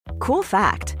Cool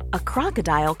fact, a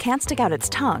crocodile can't stick out its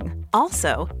tongue.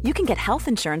 Also, you can get health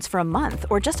insurance for a month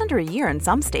or just under a year in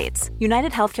some states.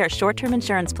 United Healthcare short-term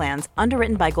insurance plans,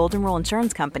 underwritten by Golden Rule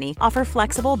Insurance Company, offer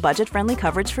flexible, budget-friendly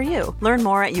coverage for you. Learn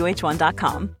more at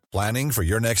uh1.com. Planning for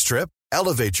your next trip?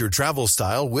 Elevate your travel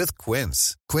style with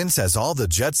Quince. Quince has all the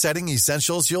jet-setting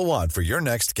essentials you'll want for your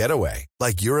next getaway,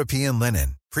 like European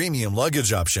linen, premium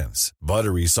luggage options,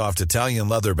 buttery soft Italian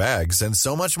leather bags, and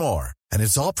so much more. And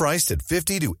it's all priced at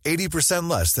 50 to 80%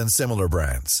 less than similar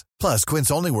brands. Plus, Quince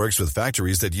only works with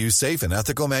factories that use safe and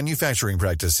ethical manufacturing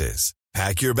practices.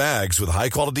 Pack your bags with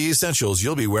high-quality essentials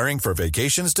you'll be wearing for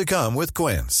vacations to come with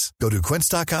Quince. Go to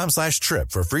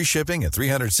quince.com/trip for free shipping and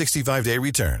 365-day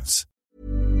returns.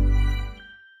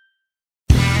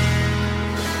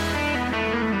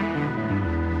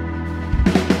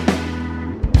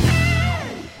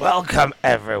 Welcome,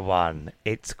 everyone.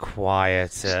 It's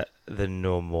quieter than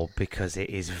normal because it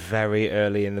is very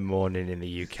early in the morning in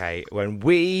the UK when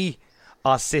we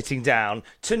are sitting down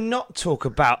to not talk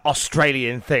about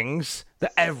Australian things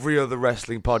that every other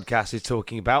wrestling podcast is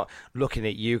talking about. Looking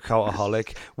at you,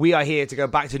 Cultaholic. We are here to go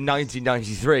back to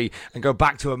 1993 and go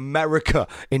back to America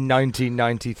in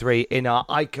 1993 in our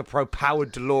Ica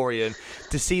Pro-powered DeLorean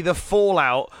to see the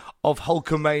fallout of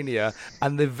Hulkamania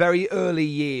and the very early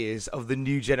years of the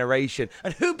new generation.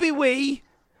 And who be we?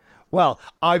 Well,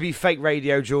 I be Fake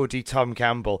Radio Geordie Tom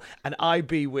Campbell, and I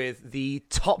be with the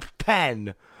top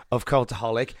pen of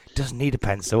Cultaholic. Doesn't need a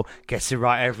pencil, gets it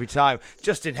right every time.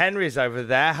 Justin Henry is over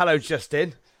there. Hello,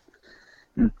 Justin.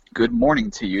 Good morning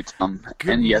to you, Tom.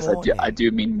 And yes, I do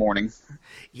mean morning.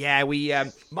 Yeah, we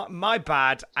my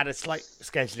bad. Had a slight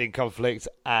scheduling conflict,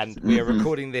 and we are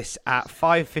recording this at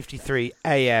 5:53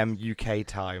 a.m. UK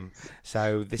time.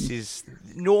 So this is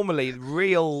normally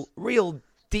real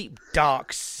deep,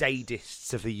 dark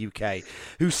sadists of the UK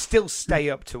who still stay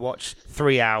up to watch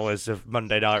 3 hours of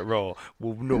Monday Night Raw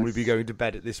will normally be going to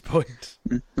bed at this point.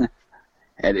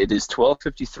 And it is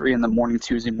 12:53 in the morning,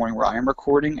 Tuesday morning, where I am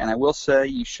recording. And I will say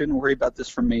you shouldn't worry about this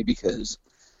from me because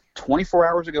 24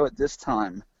 hours ago at this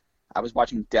time, I was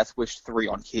watching Death Wish 3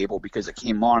 on cable because it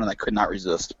came on and I could not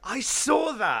resist. I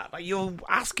saw that. Like, you're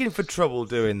asking for trouble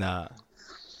doing that.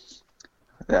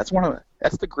 That's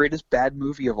the greatest bad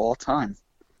movie of all time.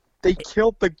 They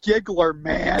killed the Giggler,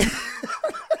 man.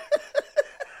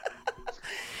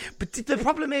 But the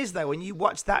problem is, though, when you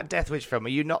watch that Death Wish film, are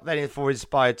you not then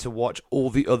inspired to watch all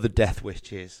the other Death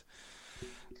Wishes?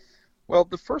 Well,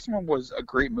 the first one was a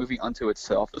great movie unto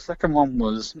itself. The second one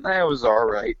was all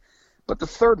right. But the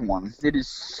third one, it is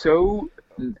so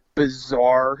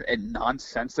bizarre and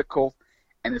nonsensical,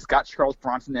 and it's got Charles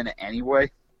Bronson in it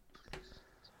anyway.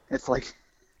 It's like...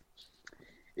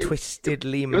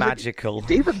 Twistedly magical.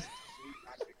 Like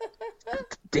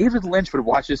David Lynch would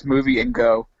watch this movie and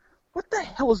go, what the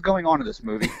hell is going on in this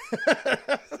movie?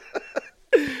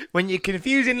 When you're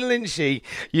confusing Lynchy,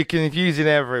 you're confusing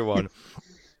everyone.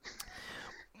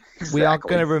 Exactly. We are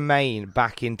going to remain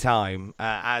back in time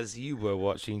as you were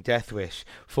watching Death Wish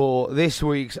for this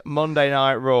week's Monday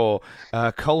Night Raw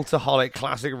Cultaholic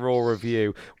Classic Raw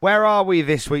review. Where are we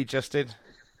this week, Justin?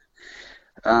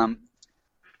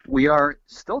 We are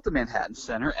still at the Manhattan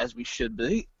Center, as we should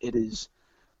be. It is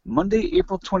Monday,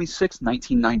 April 26,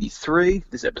 1993.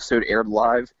 This episode aired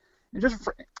live. And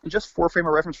just for frame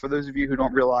of reference, for those of you who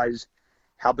don't realize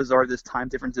how bizarre this time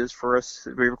difference is for us,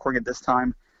 we're recording at this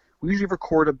time. We usually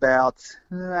record about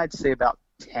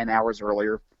 10 hours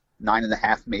earlier,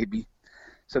 9.5 maybe.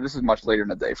 So this is much later in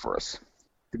the day for us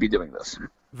to be doing this.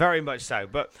 Very much so,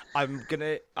 but I'm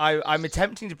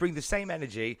attempting to bring the same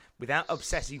energy without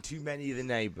upsetting too many of the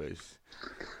neighbours.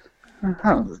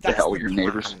 What the hell with your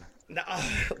neighbours? No,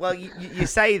 well, you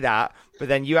say that, but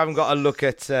then you haven't got to look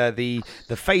at the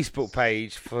Facebook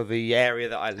page for the area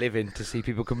that I live in to see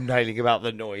people complaining about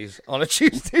the noise on a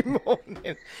Tuesday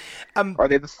morning. Are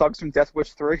they the thugs from Death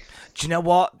Wish 3? Do you know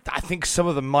what? I think some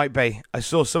of them might be. I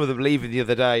saw some of them leaving the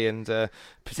other day, and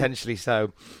potentially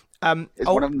so. One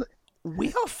of them... We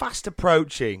are fast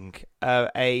approaching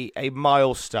a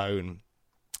milestone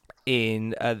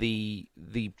in the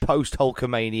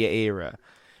post-Hulkamania era,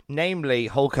 namely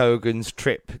Hulk Hogan's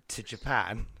trip to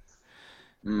Japan.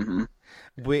 Mm-hmm.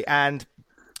 And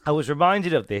I was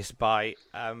reminded of this by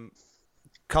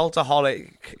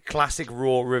Cultaholic Classic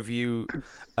Raw Review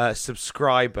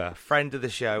subscriber, friend of the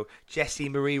show, Jessie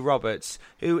Marie Roberts,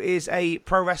 who is a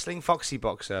pro wrestling foxy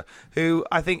boxer, who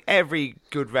I think every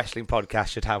good wrestling podcast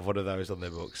should have one of those on their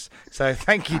books. So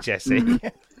thank you, Jessie.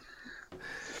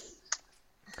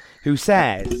 Who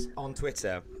says on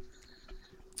Twitter,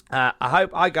 I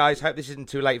hope this isn't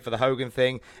too late for the Hogan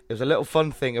thing. There was a little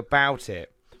fun thing about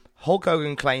it. Hulk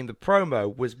Hogan claimed the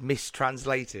promo was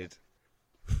mistranslated.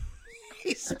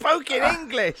 He spoke in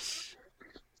English.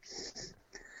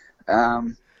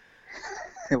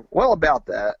 Well, about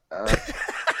that,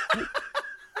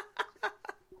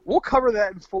 we'll cover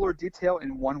that in fuller detail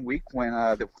in 1 week when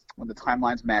the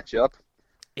timelines match up.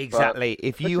 Exactly.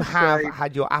 If you have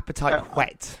had your appetite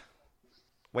whet,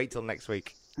 wait till next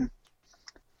week.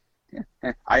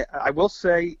 I will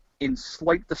say, in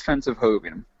slight defense of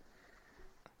Hogan,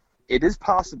 it is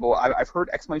possible. I've heard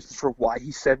explanations for why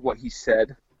he said what he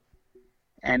said,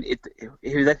 and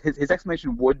his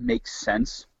explanation would make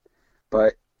sense,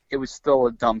 but it was still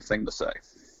a dumb thing to say.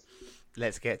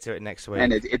 Let's get to it next week.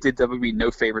 And it did WWE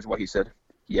no favors what he said.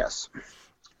 Yes.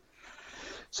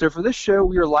 So for this show,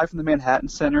 we are live from the Manhattan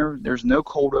Center. There's no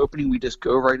cold opening. We just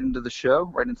go right into the show,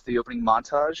 right into the opening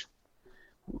montage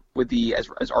with the, as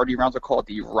RD Rounds will call it,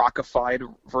 the rockified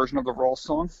version of the Raw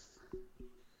song.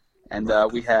 And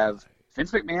we have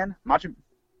Vince McMahon, Macho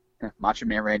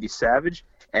Man Randy Savage,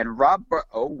 and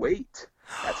oh, wait.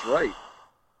 That's right.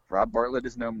 Rob Bartlett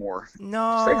is no more.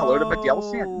 No. Say hello to Miguel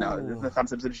Santana. No,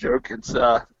 that's not a joke. It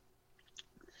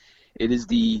is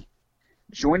the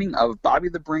joining of Bobby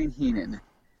the Brain Heenan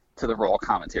to the Raw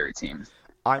commentary team.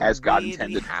 I'm as God really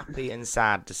intended. happy and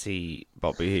sad to see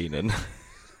Bobby Heenan.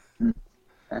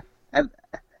 And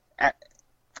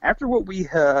after what we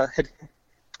had,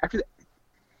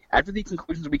 after the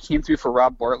conclusions we came to for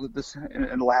Rob Bartlett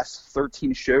in the last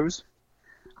 13 shows,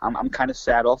 I'm kind of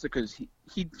sad also because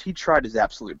he tried his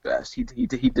absolute best. He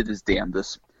did his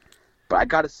damnedest. But I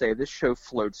got to say, this show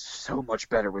flowed so much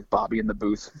better with Bobby in the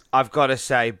booth. I've got to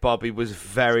say, Bobby was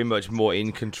very much more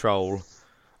in control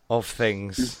of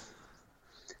things.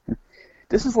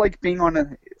 This is like being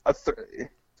on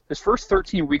his first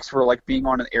 13 weeks were like being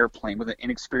on an airplane with an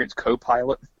inexperienced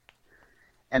co-pilot.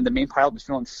 And the main pilot was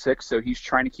feeling sick, so he's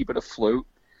trying to keep it afloat.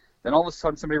 Then all of a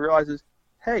sudden somebody realizes,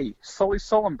 hey, Sully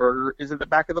Sullenberger is in the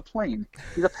back of the plane.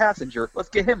 He's a passenger. Let's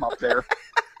get him up there.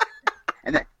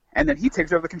 And then he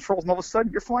takes over the controls, and all of a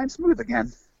sudden you're flying smooth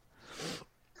again.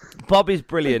 Bobby's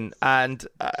brilliant, and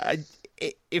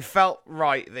it felt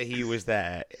right that he was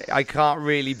there. I can't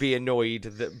really be annoyed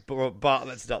that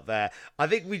Bartlett's not there. I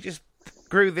think we just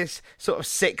grew this sort of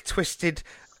sick, twisted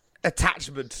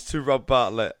attachment to Rob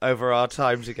Bartlett over our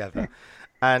time together.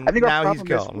 And now he's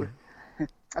gone.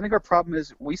 I think our problem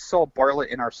is we saw Bartlett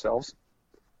in ourselves.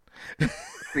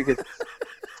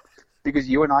 because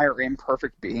you and I are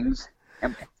imperfect beings,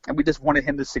 and we just wanted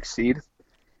him to succeed.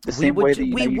 We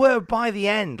were by the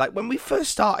end. Like when we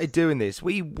first started doing this,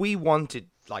 we wanted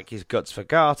like his guts for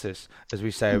Gartus, as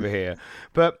we say over here.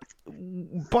 But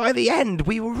by the end,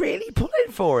 we were really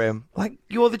pulling for him. Like,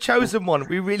 you're the chosen one.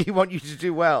 We really want you to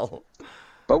do well.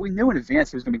 But we knew in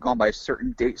advance he was going to be gone by a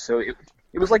certain date, so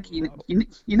it was like you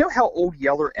know how Old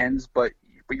Yeller ends, but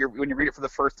when you read it for the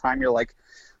first time, you're like,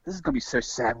 this is going to be so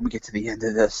sad when we get to the end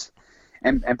of this.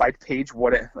 And by page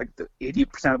the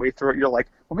 80% of the way through it, you're like,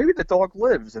 well, maybe the dog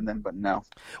lives, but no.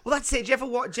 Well, that's it. Do you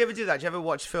ever do that? Do you ever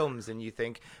watch films and you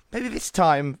think maybe this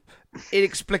time,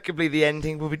 inexplicably, the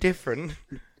ending will be different?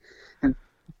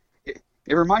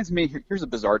 It reminds me. Here's a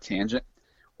bizarre tangent.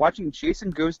 Watching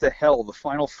Jason Goes to Hell the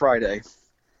final Friday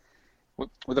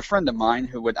with a friend of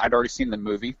mine I'd already seen the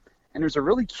movie, and there's a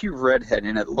really cute redhead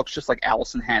in it that looks just like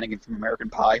Allison Hannigan from American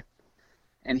Pie.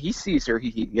 And he sees her.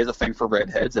 He has a thing for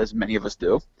redheads, as many of us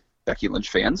do, Becky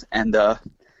Lynch fans. And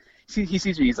he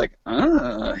sees her. He's like,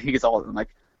 he gets all like,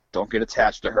 don't get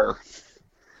attached to her,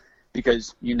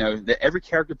 because you know that every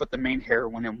character but the main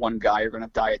heroine and one guy are going to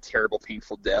die a terrible,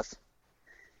 painful death.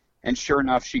 And sure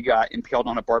enough, she got impaled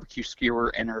on a barbecue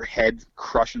skewer and her head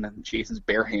crushed in Jason's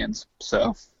bare hands.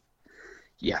 So,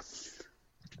 yeah.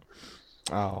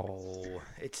 Oh,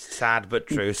 it's sad but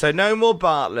true. So no more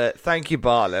Bartlett. Thank you,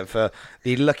 Bartlett, for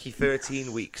the lucky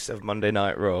 13 weeks of Monday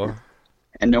Night Raw.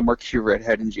 And no more Q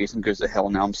Redhead and Jason Goes to Hell.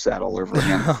 Now I'm sad all over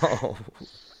again. Oh.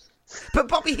 But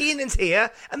Bobby Heenan's here,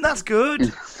 and that's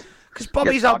good. Because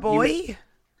Bobby's our boy.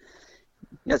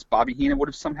 Yes, Bobby Heenan would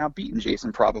have somehow beaten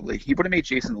Jason, probably. He would have made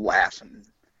Jason laugh.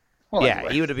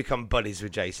 Anyway. He would have become buddies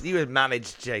with Jason. He would have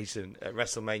managed Jason at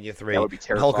WrestleMania 3. That would be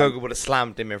terrifying. Hulk Hogan would have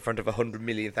slammed him in front of 100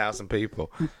 million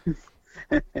people.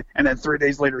 And then 3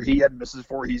 days later, he and Mrs.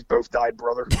 Voorhees both died,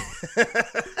 brother.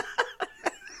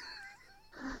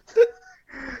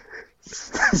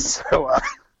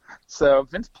 So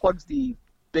Vince plugs the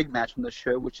big match from the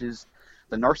show, which is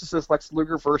the narcissist Lex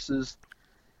Luger versus,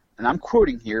 and I'm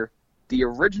quoting here, the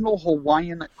original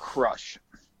Hawaiian Crush.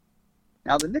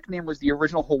 Now, the nickname was the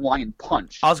original Hawaiian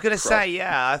Punch. I was going to say,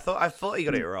 yeah, I thought you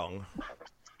got it wrong.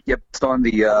 Yep, it's on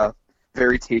the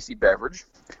very tasty beverage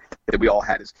that we all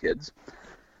had as kids.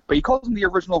 But he calls him the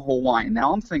original Hawaiian.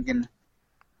 Now I'm thinking,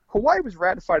 Hawaii was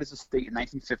ratified as a state in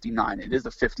 1959. It is the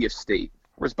 50th state,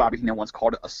 whereas Bobby Heenan once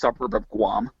called it a suburb of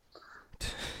Guam.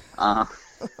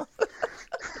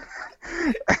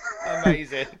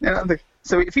 Amazing.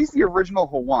 So if he's the original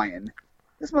Hawaiian,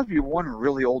 this must be one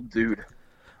really old dude.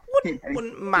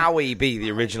 Wouldn't Maui be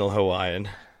the original Hawaiian?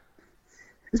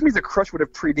 This means the Crush would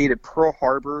have predated Pearl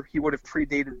Harbor. He would have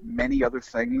predated many other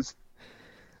things.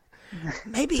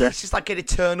 Maybe he's just like an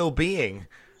eternal being.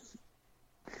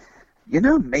 You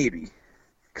know, maybe.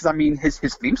 Because, I mean, his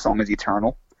theme song is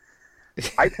eternal.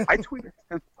 I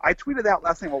tweeted out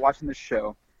last night while watching this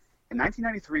show. In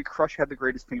 1993, Crush had the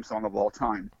greatest theme song of all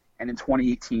time. And in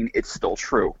 2018, it's still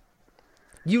true.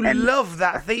 You love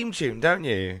that theme tune, don't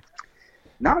you?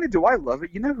 Not only do I love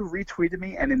it, you know who retweeted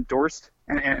me and endorsed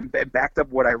and backed up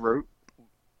what I wrote?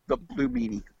 The Blue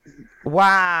Meanie.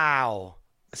 Wow.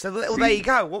 So there you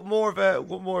go. What more of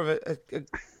a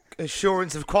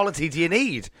assurance of quality do you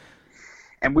need?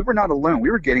 And we were not alone.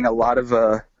 We were getting a lot of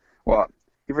the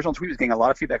original tweet was getting a lot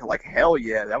of feedback like, hell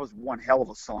yeah, that was one hell of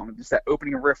a song. Just that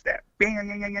opening riff, that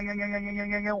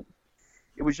bang.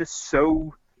 It was just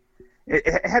so.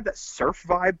 It had that surf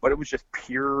vibe, but it was just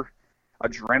pure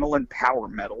adrenaline power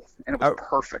metal, and it was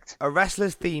perfect. A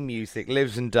wrestler's theme music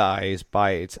lives and dies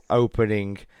by its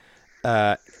opening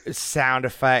sound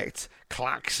effect,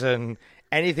 klaxon,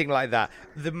 anything like that.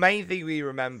 The main thing we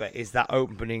remember is that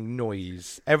opening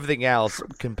noise. Everything else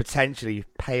can potentially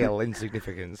pale in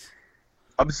significance.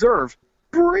 Observe.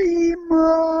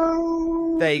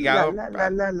 Primo! There you go. La, la,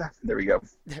 la, la. There we go.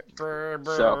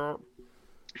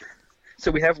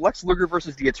 So we have Lex Luger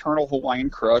versus the Eternal Hawaiian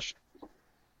Crush.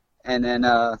 And then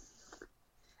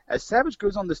as Savage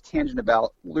goes on this tangent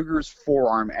about Luger's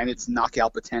forearm and its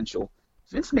knockout potential,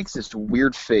 Vince makes this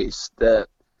weird face that,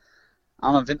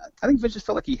 I don't know, I think Vince just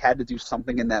felt like he had to do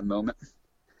something in that moment.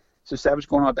 So Savage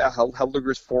going on about how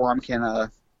Luger's forearm can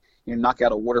knock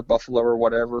out a water buffalo or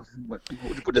whatever with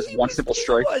just one simple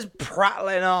strike. He was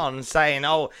prattling on saying,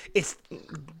 it's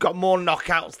got more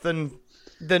knockouts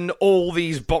than all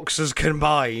these boxers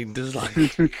combined. It's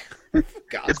like,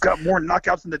 God. It's got more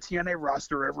knockouts than the TNA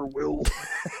roster ever will.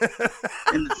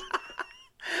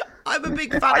 I'm a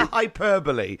big fan of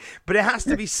hyperbole, but it has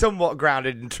to be somewhat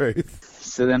grounded in truth.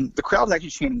 So then the crowd's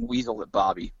actually chanting Weasel at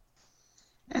Bobby.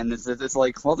 And it's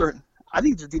like, well, I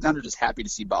think they're just happy to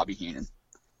see Bobby Heenan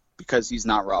because he's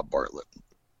not Rob Bartlett.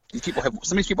 Some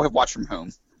of these people have watched from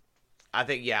home. I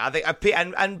think,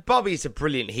 and Bobby's a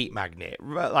brilliant heat magnet.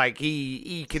 Like,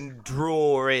 he can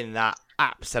draw in that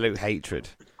absolute hatred.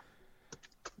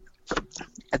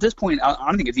 At this point, I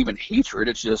don't think it's even hatred.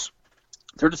 It's just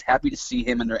they're just happy to see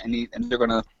him, and they're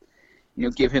gonna,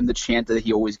 give him the chant that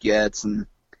he always gets. And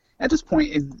at this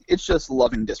point, it's just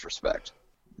loving disrespect.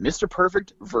 Mr.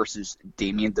 Perfect versus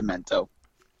Damien Demento.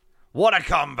 What a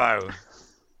combo!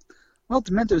 Well,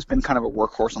 Demento's been kind of a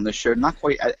workhorse on this show, not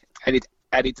quite at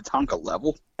a Tatanka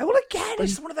level. Well, again,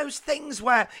 it's one of those things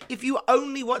where if you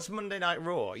only watch Monday Night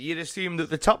Raw, you'd assume that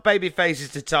the top babyface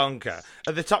is Tatanka,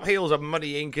 and the top heels are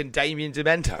Money Inc. and Damien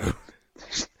Demento.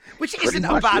 Which isn't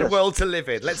a bad world to live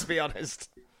in, let's be honest.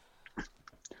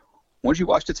 Would you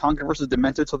watch Tatanka versus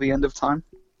Demento till the end of time?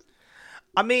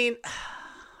 I mean,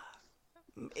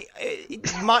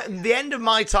 the end of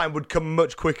my time would come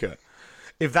much quicker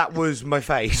if that was my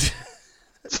fate.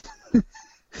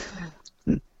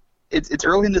 It's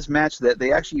early in this match that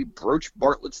they actually broach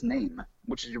Bartlett's name,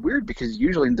 which is weird because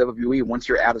usually in WWE, once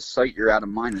you're out of sight, you're out of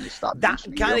mind, and they stop. That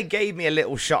kind of gave me a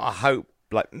little shot of hope.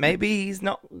 Like, maybe he's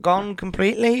not gone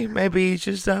completely. Maybe he's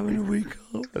just having a week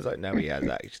off. I was like, no, he has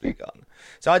actually gone.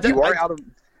 So I don't.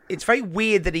 It's very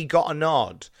weird that he got a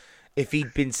nod if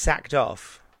he'd been sacked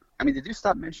off. I mean, they do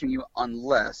stop mentioning you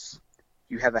unless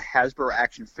you have a Hasbro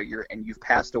action figure and you've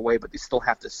passed away, but they still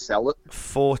have to sell it.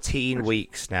 14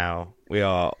 weeks now we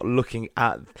are looking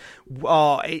at.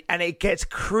 And it gets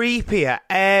creepier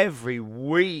every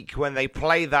week when they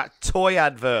play that toy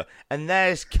advert. And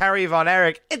there's Kerry Von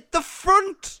Erich at the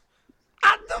front.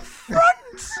 At the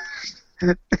front!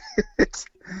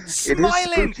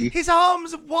 Smiling, his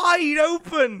arms wide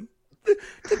open.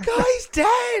 The guy's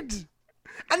dead.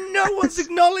 And no one's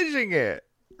acknowledging it.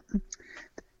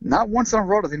 Not once on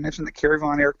Raw did they mention that Kerry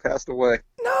Von Erich passed away.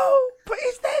 No, but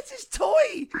that's his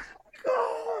toy.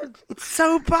 God, it's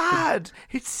so bad.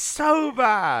 It's so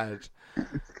bad.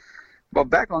 Well,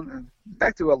 back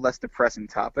to a less depressing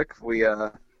topic. They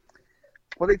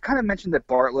kind of mentioned that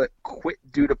Bartlett quit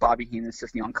due to Bobby Heenan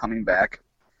insisting on coming back.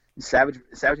 Savage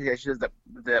actually says that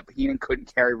Heenan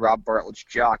couldn't carry Rob Bartlett's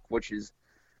jock, which is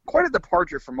quite a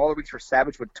departure from all the weeks where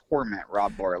Savage would torment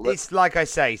Rob Bartlett. It's like I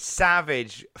say,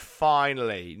 Savage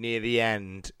finally, near the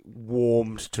end,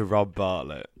 warmed to Rob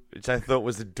Bartlett, which I thought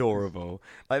was adorable.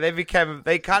 Like they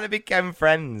kind of became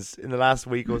friends in the last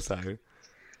week or so.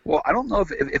 Well, I don't know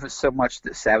if it's so much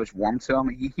that Savage warmed to him.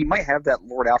 He might have that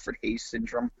Lord Alfred Hayes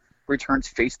syndrome, where he turns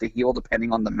face to heel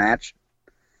depending on the match.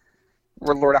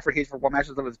 Where Lord Alfred Hayes for one match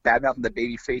was bad mouthing the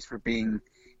baby face for being,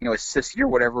 a sissy or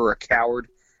whatever, or a coward.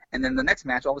 And then the next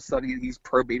match, all of a sudden, he's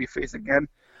pro babyface again.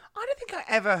 I don't think I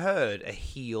ever heard a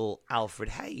heel Alfred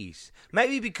Hayes.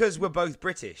 Maybe because we're both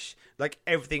British. Like,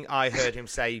 everything I heard him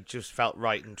say just felt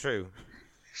right and true.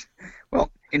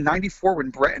 Well, in '94, when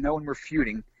Bret and Owen were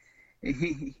feuding,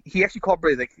 he actually called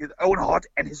Bret Owen Hart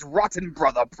and his rotten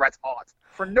brother, Bret Hart,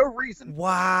 for no reason.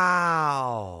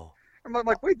 Wow. I'm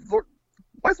like, wait,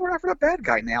 why is Lord Alfred a bad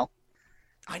guy now?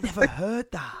 I never heard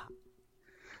that.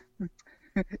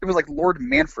 It was like Lord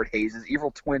Manfred Hayes, his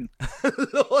evil twin.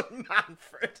 Lord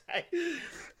Manfred Hayes.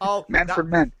 Oh, Manfred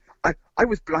Man. I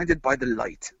was blinded by the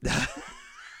light.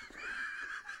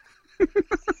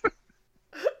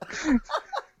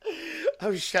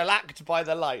 Oh, shellacked by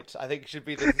the light. I think should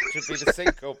be the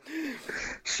sequel.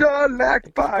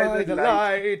 Shellacked by the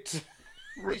light.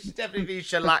 It should definitely be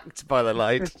shellacked by the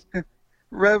light.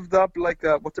 Revved up like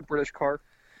what's a British car?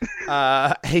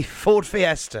 A Ford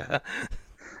Fiesta.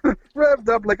 Revved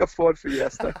up like a Ford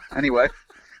Fiesta. Anyway.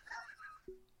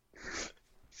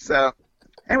 So,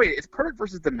 it's Perfect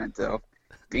versus Demento.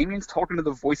 Damien's talking to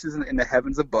the voices in the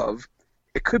heavens above.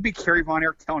 It could be Kerry Von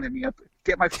Erich telling him,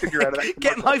 get my figure out of that.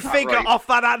 Get my figure off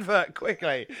that advert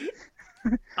quickly.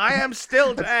 I am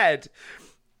still dead.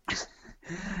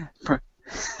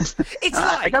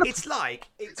 It's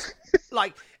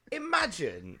like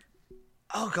imagine.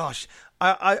 Oh gosh,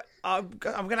 I'm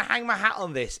gonna hang my hat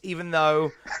on this, even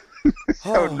though.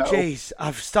 Oh jeez,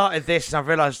 I've started this and I've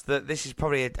realised that this is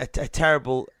probably a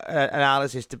terrible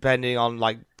analysis, depending on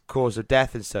like cause of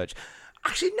death and such.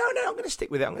 Actually, no, I'm going to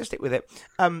stick with it.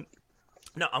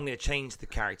 No, I'm going to change the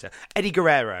character. Eddie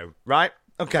Guerrero, right?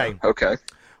 Okay. Okay.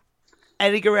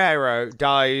 Eddie Guerrero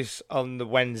dies on the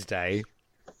Wednesday.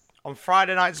 On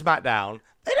Friday Night SmackDown,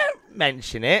 they don't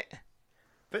mention it,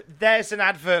 but there's an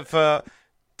advert for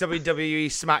WWE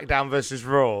SmackDown versus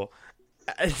Raw.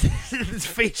 It's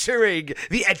featuring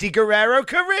the Eddie Guerrero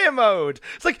career mode.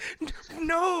 It's like,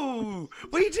 no,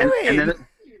 what are you doing?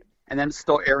 And then it's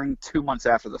still airing 2 months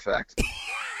after the fact.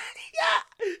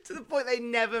 Yeah, to the point they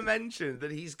never mentioned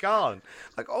that he's gone.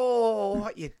 Like, oh,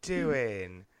 what you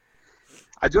doing?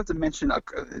 I do have to mention,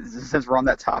 since we're on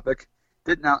that topic,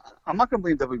 now I'm not going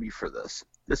to blame WWE for this.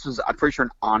 This was, I'm pretty sure,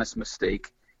 an honest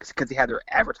mistake because they had their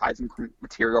advertising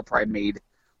material probably made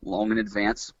long in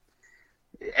advance.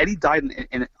 Eddie died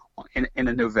in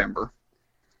November,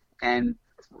 and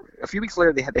a few weeks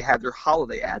later they had their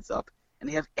holiday ads up. And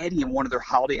they have Eddie in one of their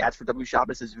holiday ads for W Shop.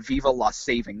 It says "Viva Las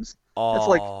Savings."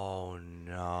 Oh,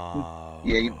 no!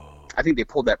 Yeah, I think they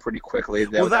pulled that pretty quickly.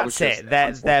 That's it.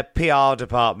 Their PR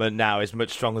department now is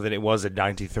much stronger than it was in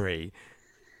 '93.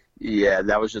 Yeah,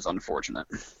 that was just unfortunate.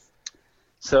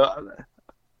 So,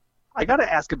 I got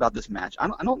to ask about this match. I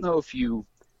don't know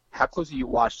how closely you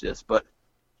watched this, but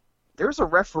there's a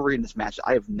referee in this match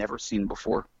I have never seen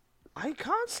before. I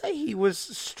can't say he was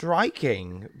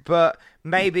striking, but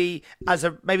maybe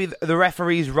the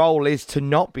referee's role is to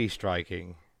not be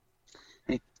striking.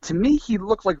 To me, he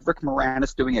looked like Rick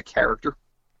Moranis doing a character.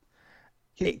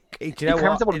 Do you know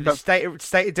what? In the state of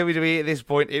WWE at this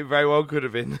point, it very well could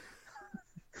have been.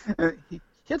 He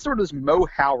had sort of this Mo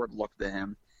Howard look to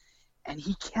him, and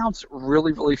he counts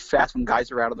really, really fast when guys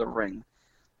are out of the ring.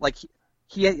 Like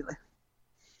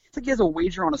it's like he has a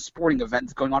wager on a sporting event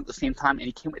that's going on at the same time, and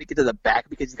he can't wait to get to the back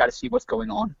because he's got to see what's going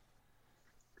on.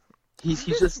 He's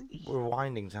just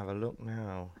rewinding to have a look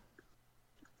now.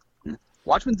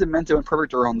 Watch when Demento and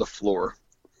Perfect are on the floor.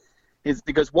 He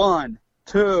goes 1,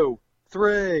 2,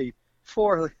 3,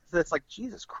 4. That's like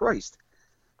Jesus Christ.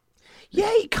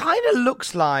 Yeah, he kind of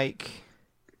looks like.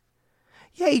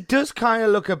 Yeah, he does kind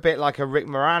of look a bit like a Rick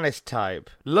Moranis type.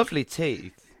 Lovely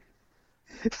teeth.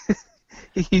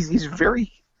 He's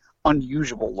very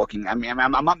unusual looking. I mean,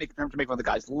 I'm not making fun of the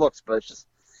guy's looks, but it's just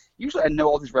usually I know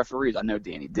all these referees. I know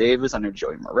Danny Davis, I know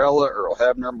Joey Marella, Earl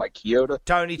Hebner, Mike Chioda,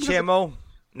 Tony Chimmel.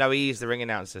 No, he's the ring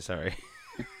announcer. Sorry.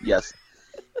 Yes,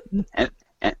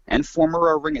 and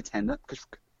former ring attendant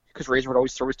because Razor would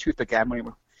always throw his toothpick at him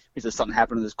when he says something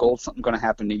happened to this gold, something going to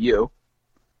happen to you.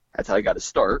 That's how he got his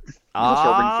start.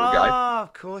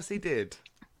 Of course he did.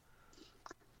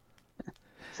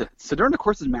 So during the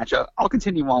course of the match, I'll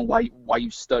continue on why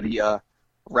you study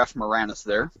Ref Moranis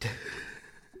there.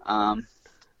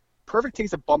 Perfect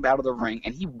takes a bump out of the ring,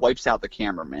 and he wipes out the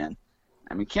cameraman.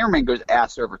 I mean, cameraman goes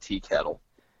ass over tea kettle.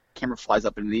 Camera flies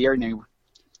up into the air, and then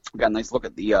we got a nice look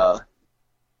at the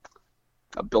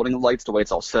building lights, the way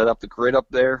it's all set up, the grid up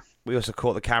there. We also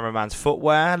caught the cameraman's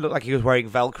footwear. Looked like he was wearing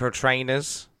Velcro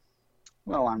trainers.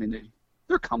 Well, I mean,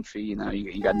 they're comfy, you know.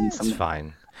 You got to need something. It's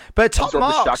fine. But top Absorb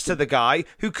the shock marks to the guy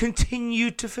who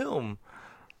continued to film.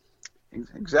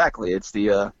 Exactly. It's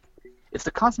the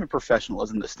consummate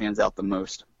professionalism that stands out the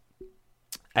most.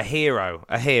 A hero.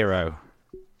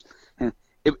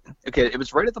 It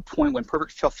was right at the point when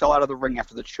Perfect fell out of the ring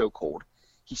after the chokehold.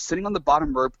 He's sitting on the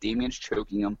bottom rope, Damien's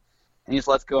choking him, and he just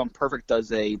lets go, and Perfect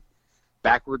does a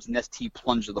backwards NST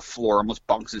plunge to the floor, almost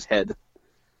bonks his head.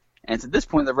 And it's at this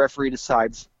point the referee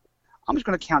decides, I'm just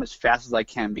going to count as fast as I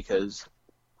can because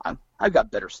I've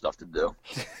got better stuff to do.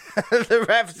 The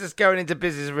ref's just going into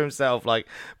business for himself, like,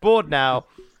 bored now.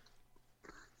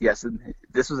 Yes, and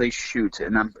this was a shoot,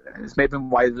 and it's maybe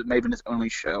why it may have been his only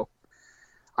show.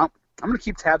 I'm going to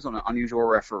keep tabs on an unusual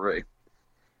referee.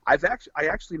 I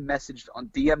actually messaged on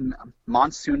DM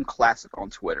Monsoon Classic on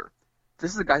Twitter.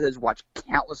 This is a guy that has watched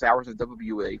countless hours of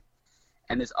WWE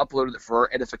and has uploaded it for our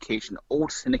edification,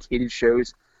 old syndicated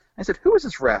shows. I said, who is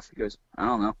this ref? He goes, I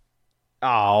don't know.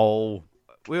 Oh,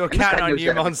 we were counting on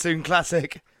you, Monsoon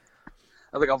Classic.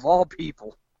 I was like, of all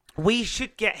people. We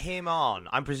should get him on.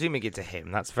 I'm presuming it's a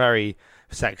him. That's very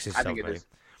sexist I think of it me. is.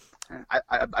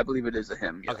 I believe it is a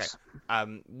him, yes.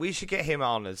 Okay. We should get him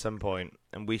on at some point,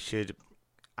 and we should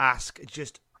ask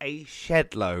just a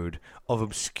shed load of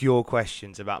obscure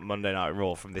questions about Monday Night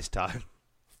Raw from this time.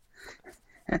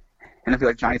 And if you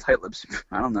like Johnny Tight Lips,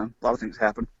 I don't know. A lot of things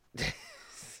happen.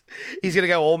 He's going to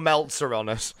go all Meltzer on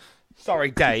us.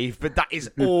 Sorry, Dave, but that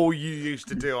is all you used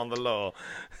to do on the law.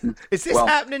 Is this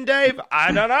happening, Dave?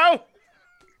 I don't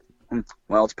know.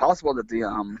 Well, it's possible that the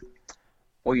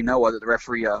that the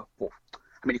referee,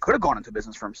 he could have gone into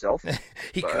business for himself.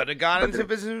 He could have gone into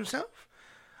business himself?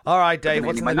 All right, Dave,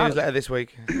 what's in the newsletter this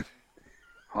week?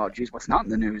 Oh, geez, what's not in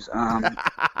the news?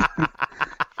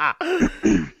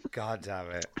 God damn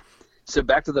it. So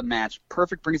back to the match.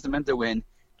 Perfect brings Demento in,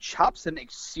 chops him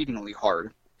exceedingly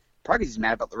hard. Probably because he's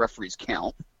mad about the referee's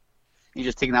count. He's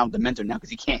just taking out Demento now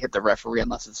because he can't hit the referee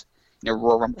unless it's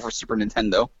Royal Rumble for Super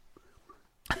Nintendo.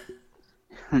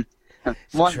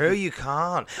 It's true, you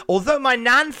can't. Although my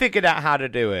nan figured out how to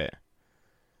do it.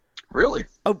 Really?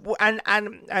 Oh,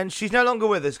 and she's no longer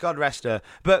with us, God rest her.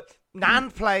 But Nan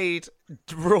played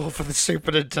Raw for the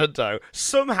Super Nintendo,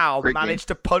 somehow managed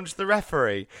to punch the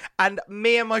referee, and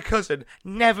me and my cousin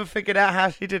never figured out how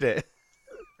she did it.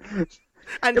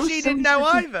 And she didn't know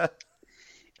either.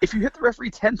 If you hit the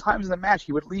referee 10 times in the match,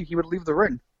 he would leave the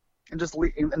ring and just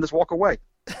walk away.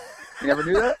 You never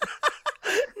knew that?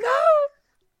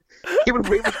 No. He would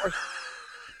wave his arm.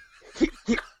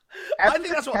 I think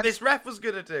that's what this ref was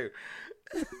going to do.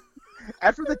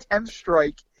 After the 10th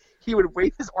strike, he would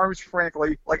wave his arms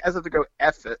frantically, like as if to go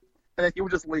F it, and then he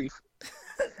would just leave.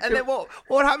 And then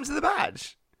what happens to the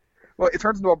match? Well, it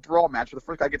turns into a brawl match where the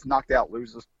first guy gets knocked out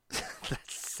loses.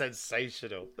 That's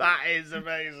sensational. That is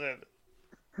amazing.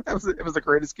 It was the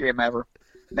greatest game ever.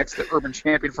 Next to Urban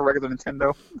Champion for regular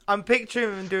Nintendo. I'm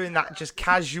picturing him doing that just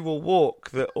casual walk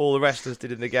that all the wrestlers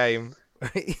did in the game.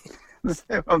 He's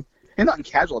nothing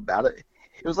casual about it.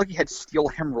 It was like he had steel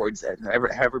hemorrhoids and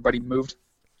everybody moved.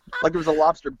 Like there was a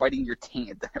lobster biting your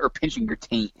taint or pinching your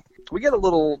taint. We get a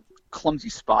little clumsy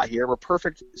spot here where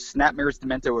Perfect snap mirrors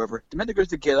Demento over. Demento goes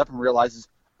to get up and realizes,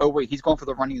 oh wait, he's going for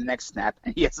the running the next snap,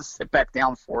 and he has to sit back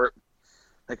down for it.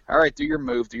 Like, all right, do your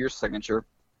move, do your signature.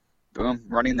 Boom,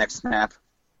 running next snap.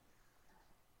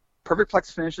 Perfect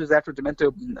Plex finishes after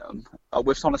Demento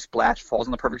whiffs on a splash, falls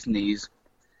on the Perfect's knees.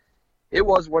 It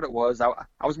was what it was. I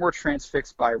was more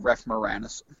transfixed by Ref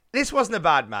Moranis. This wasn't a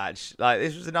bad match. Like,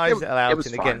 this was a nice little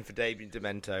outing again for Damien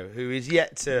Demento, who is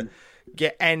yet to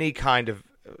get any kind of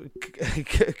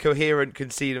coherent,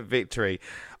 conceded victory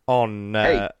on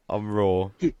Raw.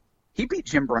 He beat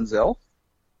Jim Brunzell.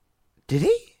 Did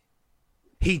he?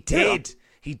 He did. Yeah.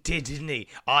 He did, didn't he?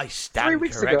 I stand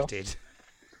corrected.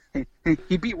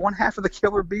 He beat one half of the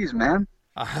Killer Bees, man.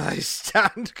 I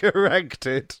stand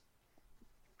corrected.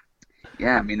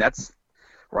 Yeah, I mean, that's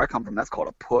where I come from. That's called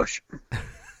a push.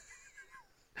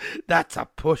 That's a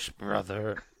push,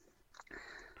 brother.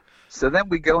 So then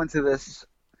we go into this.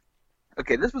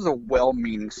 Okay, this was a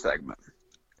well-meaning segment.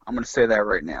 I'm going to say that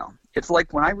right now. It's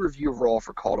like when I review Raw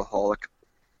for Cultaholic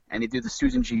and they do the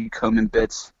Susan G. Komen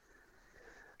bits,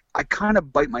 I kind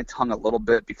of bite my tongue a little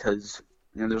bit because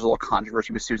there's a little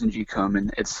controversy with Susan G. Komen.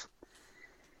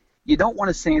 You don't want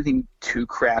to say anything too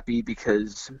crappy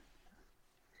because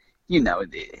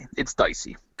it's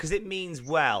dicey. Because it means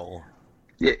well.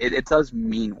 It does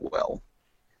mean well.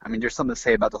 I mean, there's something to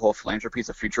say about the whole philanthropy is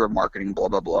the future of marketing, blah,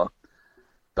 blah, blah.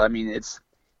 But, I mean,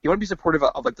 you want to be supportive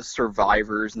of like, the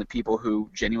survivors and the people who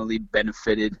genuinely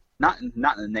benefited, not in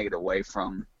a negative way,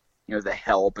 from, the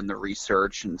help and the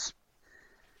research. And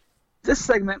this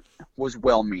segment was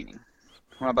well-meaning.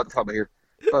 What I'm about to talk about here.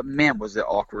 But, man, was it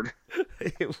awkward.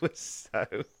 It was so...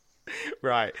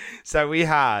 Right. So we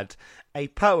had a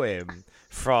poem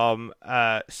from...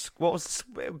 what was...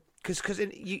 Because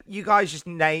you guys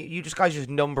just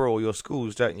number all your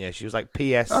schools, don't you? She was like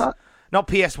PS... not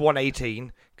PS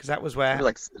 118, because that was where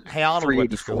like Hey Arnold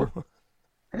went to school.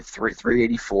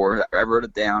 384. I wrote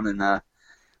it down, and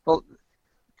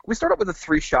we start up with a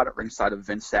 3-shot at ringside of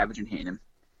Vince, Savage, and Heenan.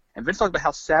 And Vince talked about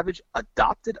how Savage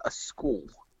adopted a school.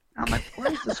 And I'm like,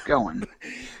 where is this going?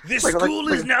 This school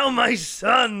is now my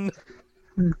son.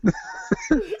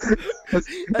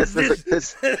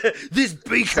 This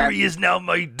bakery is now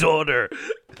my daughter.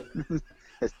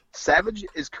 Savage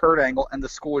is Kurt Angle, and the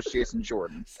school is Jason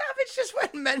Jordan. Savage just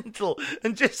went mental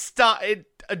and just started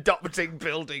adopting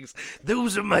buildings.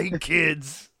 Those are my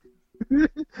kids.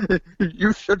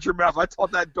 You shut your mouth. I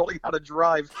taught that building how to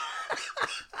drive.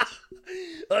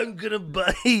 I'm gonna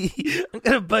buy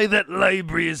that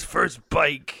library his first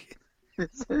bike.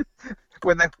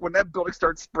 When that building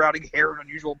starts sprouting hair in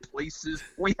unusual places,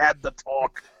 we had the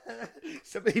talk.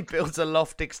 Somebody builds a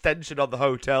loft extension on the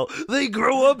hotel. They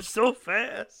grow up so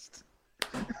fast.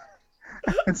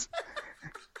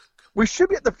 We should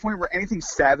be at the point where anything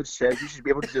Savage says, you should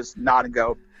be able to just nod and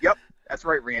go, "Yep, that's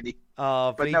right, Randy."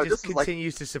 Oh, but he just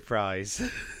continues to surprise.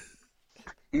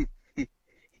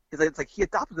 It's like he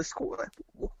adopted the school. Like,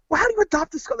 well, how do you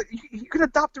adopt the school? Like, you can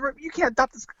adopt the. You can't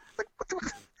adopt this. Like, what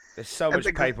the? There's so much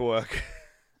paperwork.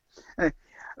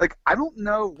 Like, I don't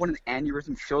know what an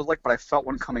aneurysm feels like, but I felt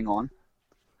one coming on.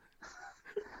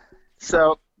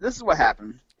 So this is what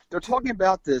happened. They're talking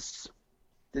about this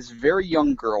very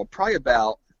young girl, probably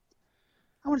about,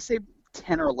 I want to say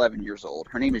 10 or 11 years old.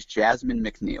 Her name is Jasmine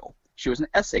McNeil. She was an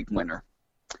essay winner.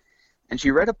 And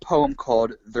she read a poem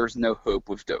called There's No Hope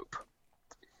with Dope.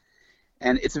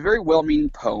 And it's a very well-meaning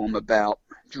poem about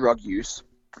drug use.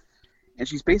 And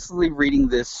she's basically reading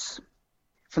this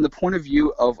from the point of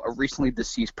view of a recently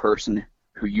deceased person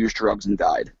who used drugs and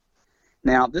died.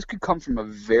 Now, this could come from a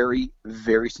very,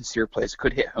 very sincere place. It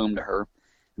could hit home to her.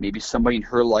 Maybe somebody in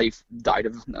her life died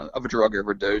of a drug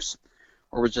overdose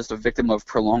or was just a victim of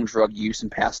prolonged drug use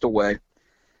and passed away.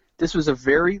 This was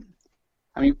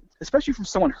especially from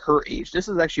someone her age, this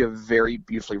is actually a very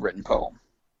beautifully written poem.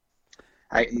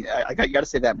 I got to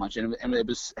say that much, and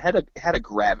it had a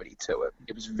gravity to it.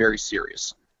 It was very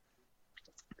serious.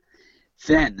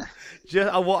 Then,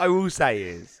 what I will say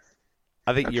is,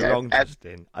 I think you're wrong,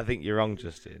 Justin. I think you're wrong,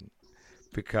 Justin,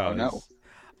 because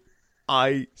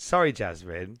sorry,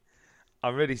 Jasmine,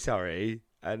 I'm really sorry,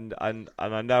 and I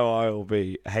know I will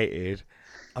be hated.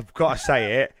 I've got to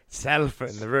say it. It's the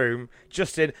elephant in the room,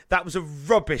 Justin. That was a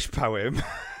rubbish poem.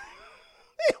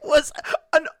 It was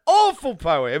an awful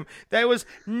poem. There was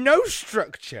no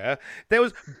structure. There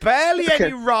was barely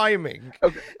any rhyming.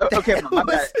 Okay, my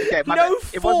bad. Okay, my no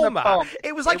bad. format.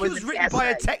 It was like it was written by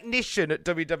a technician at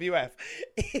WWF.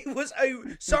 It was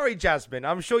sorry, Jasmine.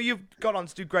 I'm sure you've gone on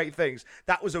to do great things.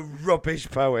 That was a rubbish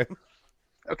poem.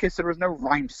 Okay, so there was no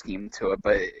rhyme scheme to it,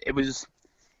 but it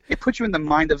put you in the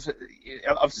mind of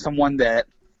someone that.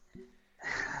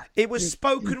 It was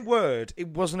spoken word. It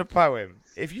wasn't a poem.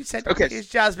 If you said, here's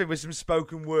Jasmine with some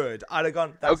spoken word, I'd have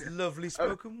gone, that's lovely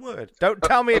spoken word. Don't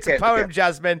tell me it's a poem,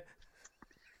 Jasmine.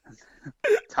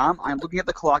 Tom, I'm looking at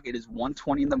the clock. It is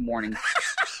 1:20 in the morning.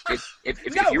 If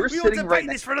you were we sitting will right debate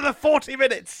this for another 40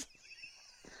 minutes.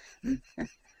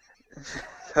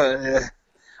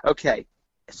 Okay.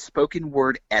 Spoken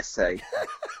word essay.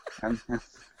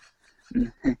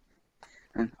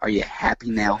 Are you happy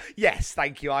now? Yes,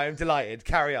 thank you. I am delighted.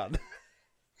 Carry on.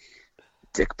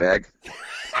 Dickbag.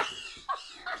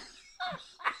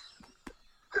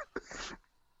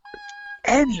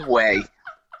 Anyway,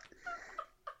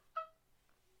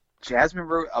 Jasmine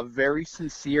wrote a very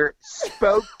sincere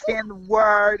spoken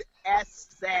word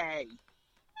essay.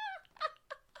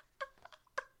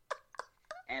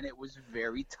 And it was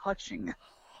very touching.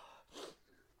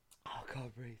 Oh, I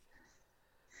can't breathe.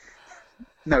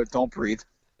 No, don't breathe.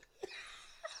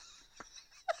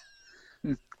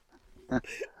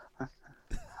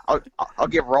 I'll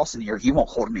get Ross in here. He won't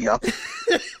hold me up.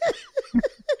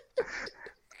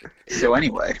 So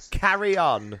anyway. Carry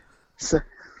on.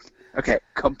 Okay,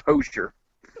 composure.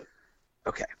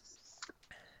 Okay.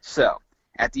 So,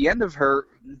 at the end of her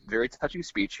very touching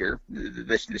speech here,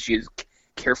 she is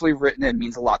carefully written and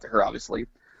means a lot to her, obviously.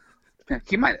 I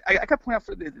got to point out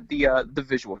for the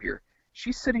visual here.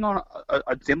 She's sitting on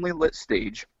a dimly lit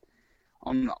stage.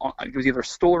 It was either a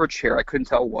stool or a chair. I couldn't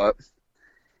tell what.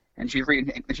 And she's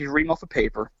reading off a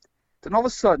paper. Then all of a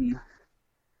sudden,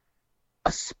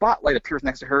 a spotlight appears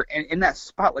next to her, and in that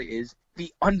spotlight is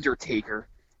The Undertaker.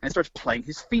 And it starts playing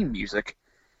his theme music.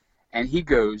 And he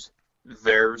goes,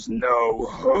 "There's no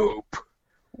hope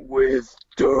with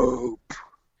dope."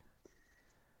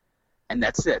 And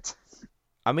that's it.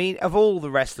 I mean, of all the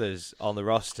wrestlers on the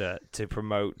roster to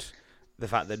promote the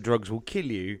fact that drugs will kill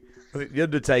you, I think The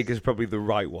Undertaker's probably the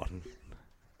right one.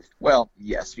 Well,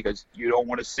 yes, because you don't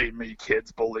want to see me,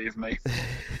 kids, believe me.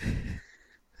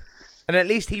 And at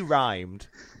least he rhymed,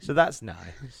 so that's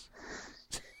nice.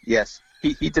 Yes,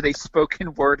 he did a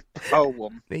spoken word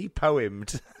poem. He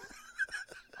poemed.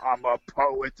 I'm a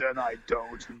poet and I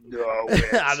don't know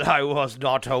it. And I was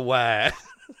not aware.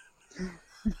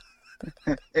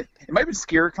 It might have been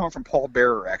scary coming from Paul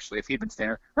Bearer, actually, if he'd been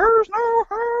standing there. There's no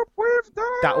hope with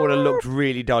That would have looked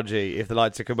really dodgy if the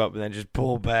lights had come up and then just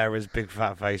Paul Bearer's big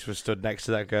fat face was stood next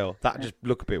to that girl. That'd just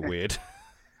look a bit weird.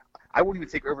 I wouldn't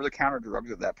even take over-the-counter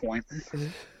drugs at that point.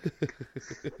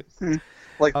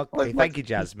 Thank you,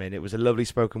 Jasmine. It was a lovely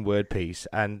spoken word piece.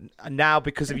 And now,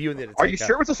 because of you and The Undertaker... Are you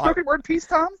sure it was a spoken word piece,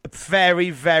 Tom?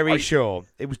 Very, very sure.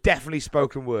 It was definitely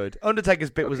spoken word. Undertaker's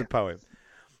bit was a poem.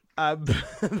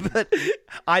 But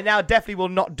I now definitely will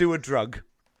not do a drug.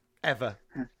 Ever.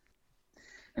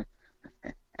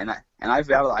 And I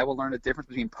vow that I will learn the difference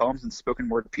between poems and spoken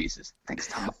word pieces. Thanks,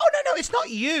 Tom. Oh, no, it's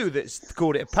not you that's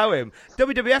called it a poem.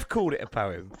 WWF called it a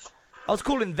poem. I was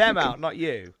calling them out, not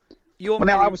you. You're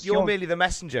merely the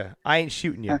messenger. I ain't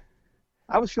shooting you.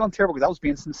 I was feeling terrible because I was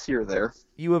being sincere there.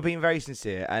 You were being very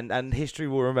sincere, and history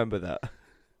will remember that.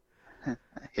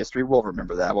 History will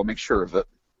remember that. We'll make sure of it.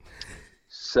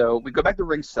 So we go back to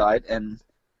ringside, and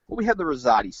we have the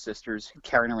Rosati sisters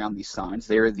carrying around these signs.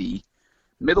 They're the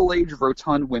middle-aged,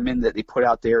 rotund women that they put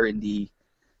out there in the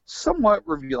somewhat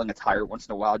revealing attire once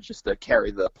in a while just to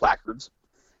carry the placards.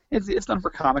 It's done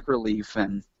for comic relief,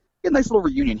 and a nice little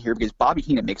reunion here because Bobby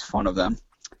Heenan makes fun of them.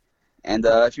 And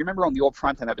if you remember on the old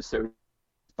Primetime episode,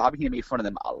 Bobby Heenan made fun of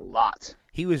them a lot.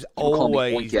 He was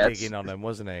always digging on them,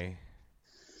 wasn't he?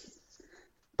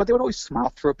 But they would always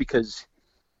smile through it because...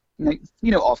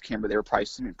 off camera they were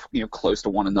probably close to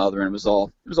one another, and it was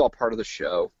all part of the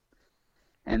show.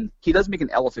 And he does make an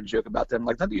elephant joke about them,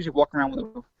 like don't they usually walk around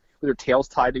with their tails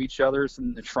tied to each other's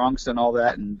and the trunks and all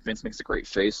that. And Vince makes a great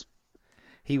face.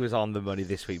 He was on the money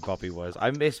this week. Bobby was.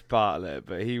 I missed Bartlett,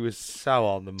 but he was so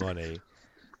on the money.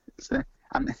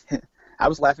 I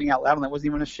was laughing out loud, and I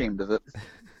wasn't even ashamed of it.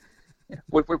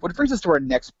 What brings us to our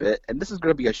next bit, and this is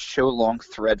going to be a show-long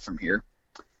thread from here.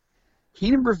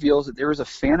 Heenan reveals that there is a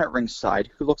fan at ringside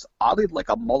who looks oddly like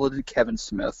a mulleted Kevin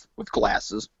Smith with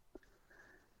glasses.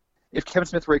 If Kevin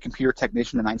Smith were a computer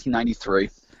technician in 1993.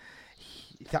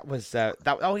 That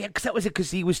was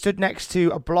because he was stood next to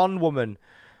a blonde woman,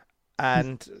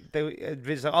 and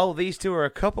Vince like, "Oh, these two are a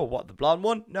couple. What, the blonde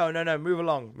one? No, move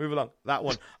along. That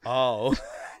one. Oh."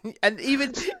 And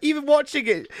even watching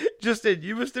it, Justin,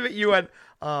 you went,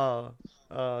 "Oh,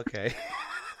 okay."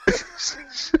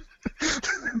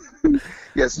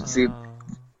 Yes, see,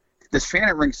 this fan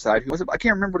at ringside, I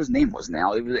can't remember what his name was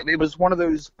now. It was one of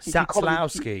those...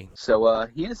 Satlowski. So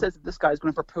he says that this guy's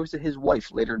going to propose to his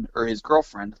wife later, or his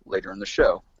girlfriend later in the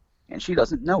show. And she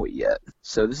doesn't know it yet.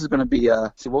 So this is going to be...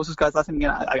 what was this guy's last name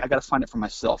again? I got to find it for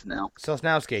myself now.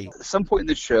 Sosnowski. At some point in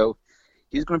the show,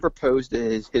 he's going to propose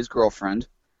to his girlfriend,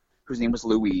 whose name was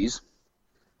Louise.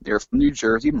 They're from New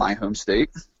Jersey, my home state.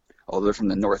 Although they're from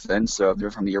the north end, so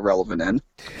they're from the irrelevant end.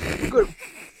 Good.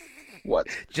 What?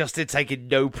 Justin taking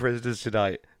no prisoners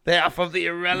tonight. They are from the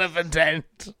irrelevant end.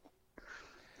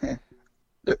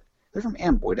 They're from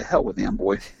Amboy. To hell with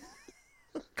Amboy.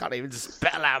 Can't even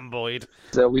spell Amboy.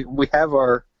 So we have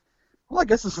our... Well, I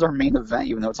guess this is our main event,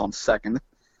 even though it's on second.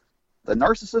 The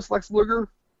narcissist Lex Luger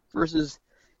versus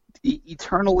the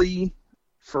eternally,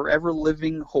 forever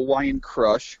living Hawaiian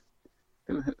crush,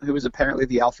 who is apparently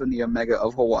the alpha and the omega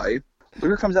of Hawaii.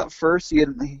 Luger comes out first. He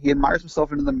admires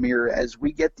himself into the mirror as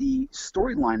we get the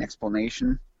storyline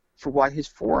explanation for why his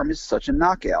forearm is such a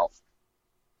knockout.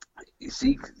 You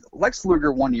see, Lex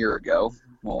Luger 1 year ago,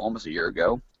 well, almost a year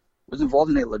ago, was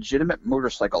involved in a legitimate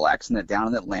motorcycle accident down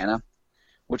in Atlanta,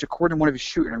 which according to one of his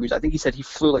shoot interviews, I think he said he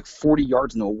flew like 40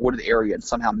 yards into a wooded area and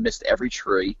somehow missed every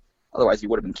tree. Otherwise, he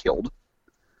would have been killed.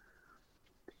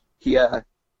 He had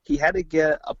to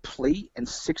get a plate and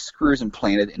 6 screws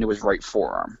implanted into his right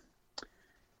forearm.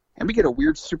 And we get a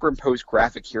weird superimposed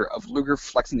graphic here of Luger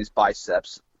flexing his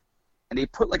biceps. And they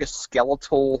put like a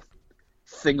skeletal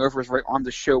thing over his right arm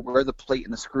to show where the plate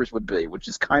and the screws would be, which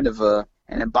is kind of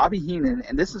and then Bobby Heenan,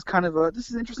 and this is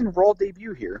an interesting Raw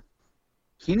debut here.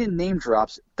 Heenan name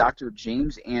drops Dr.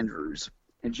 James Andrews.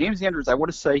 And James Andrews, I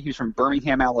want to say he's from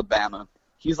Birmingham, Alabama.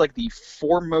 He's like the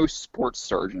foremost sports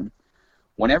surgeon.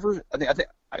 Whenever I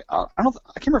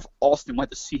can't remember if Austin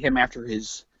went to see him after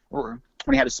when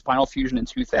he had his spinal fusion in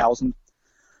 2000.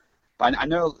 But I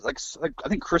know I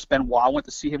think Chris Benoit went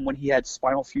to see him when he had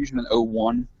spinal fusion in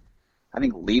 2001. I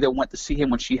think Lita went to see him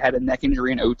when she had a neck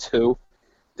injury in 2002.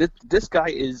 This guy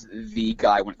is the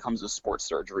guy when it comes to sports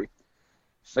surgery.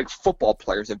 It's like football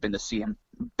players have been to see him,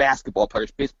 basketball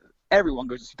players, everyone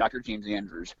goes to see Dr. James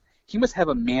Andrews. He must have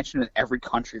a mansion in every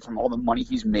country from all the money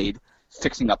he's made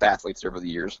fixing up athletes over the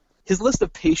years. His list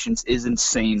of patients is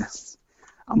insane.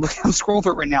 I'm scrolling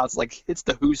through it right now. It's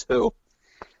the who's who.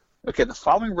 Okay, the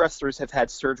following wrestlers have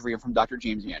had surgery from Dr.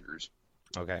 James Andrews.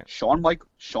 Okay. Shawn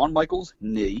Michaels,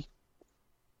 knee.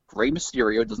 Rey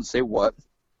Mysterio, doesn't say what.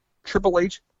 Triple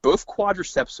H, both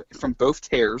quadriceps from both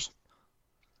tears.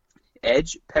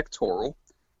 Edge, pectoral.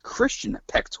 Christian,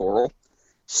 pectoral.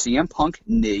 CM Punk,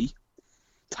 knee.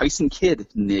 Tyson Kidd,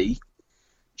 knee.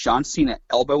 John Cena,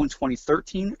 elbow in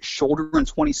 2013. Shoulder in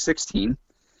 2016.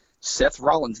 Seth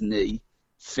Rollins, knee.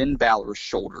 Finn Balor's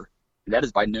shoulder. And that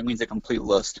is by no means a complete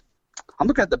list. I'm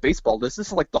looking at the baseball list. This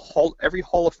is like every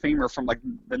Hall of Famer from like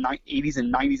the 80s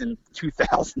and 90s and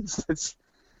 2000s.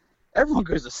 Everyone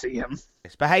goes to see him.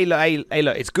 But hey,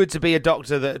 look, it's good to be a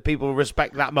doctor that people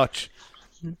respect that much.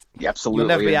 He absolutely You'll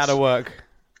never be is. out of work.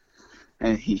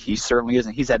 And he certainly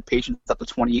isn't. He's had patients up to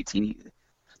 2018.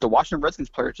 The Washington Redskins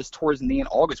player just tore his knee in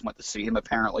August, went to see him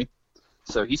apparently.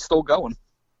 So he's still going.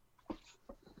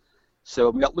 So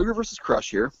we got Luger versus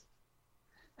Crush here.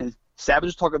 And Savage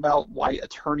is talking about why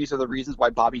attorneys are the reasons why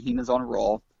Bobby Heenan's on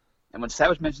Raw. And when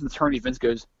Savage mentions attorneys, Vince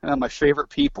goes, my favorite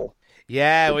people.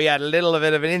 Yeah, we had a little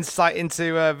bit of an insight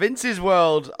into Vince's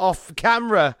world off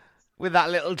camera with that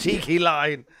little cheeky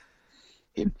line.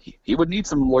 He would need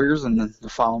some lawyers in the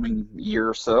following year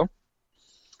or so.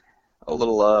 A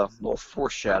little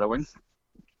foreshadowing.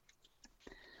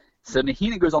 So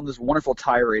Heenan goes on this wonderful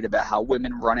tirade about how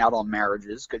women run out on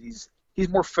marriages because he's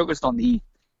more focused on the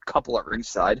couple at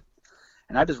ringside.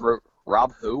 And I just wrote,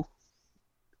 Rob who?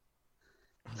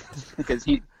 because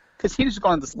he's just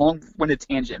gone on this long-winded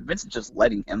tangent. Vince is just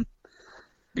letting him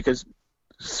because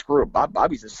screw it,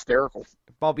 Bobby's hysterical.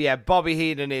 Bobby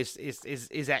Heenan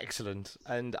is excellent,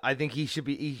 and I think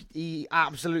he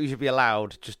absolutely should be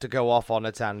allowed just to go off on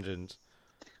a tangent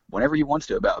whenever he wants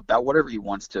to about whatever he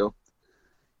wants to.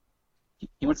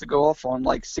 He wants to go off on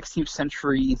like 16th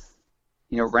century,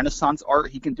 Renaissance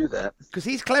art. He can do that because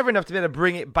he's clever enough to be able to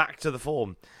bring it back to the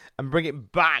form and bring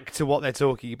it back to what they're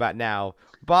talking about now.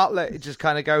 Bartlett just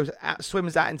kind of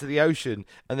swims out into the ocean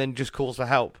and then just calls for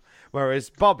help. Whereas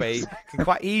Bobby can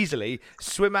quite easily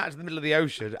swim out to the middle of the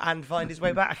ocean and find his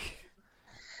way back.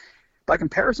 By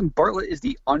comparison, Bartlett is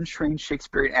the untrained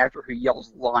Shakespearean actor who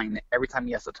yells line every time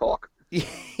he has to talk.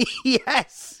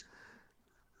 Yes.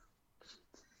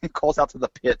 He calls out to the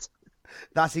pit.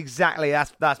 That's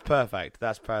perfect.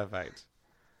 That's perfect.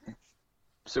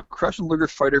 So Crush and Luger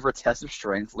fight over a test of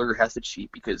strength. Luger has to cheat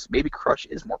because maybe Crush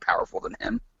is more powerful than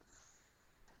him.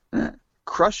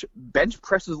 Crush bench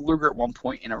presses Luger at one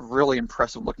point in a really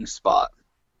impressive looking spot.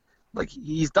 Like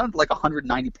he's done like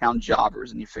 190-pound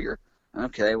jobbers, and you figure,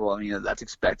 okay, well, that's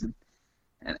expected.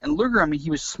 And Luger,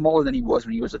 he was smaller than he was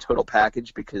when he was a total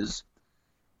package because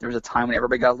there was a time when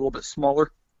everybody got a little bit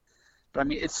smaller. But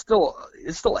it's still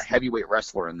a heavyweight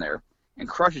wrestler in there, and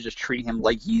Crush is just treating him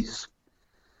like he's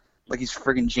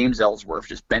friggin' James Ellsworth,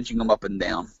 just benching him up and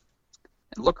down.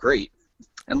 And look great.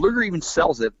 And Luger even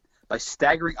sells it by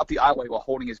staggering up the aisleway while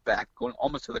holding his back, going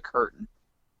almost to the curtain.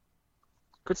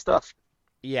 Good stuff.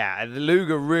 Yeah,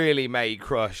 Luger really made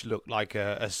Crush look like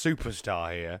a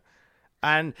superstar here.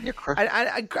 And, yeah,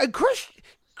 Crush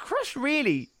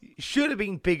really should have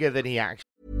been bigger than he actually.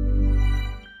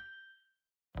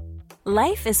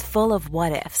 Life is full of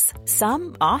what-ifs.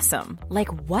 Some awesome,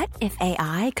 like what if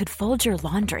AI could fold your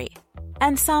laundry?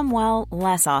 And some, well,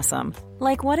 less awesome,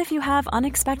 like what if you have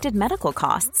unexpected medical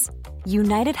costs?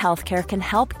 United Healthcare can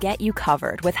help get you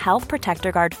covered with Health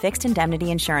Protector Guard fixed indemnity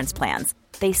insurance plans.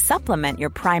 They supplement your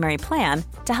primary plan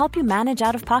to help you manage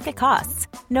out-of-pocket costs.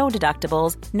 No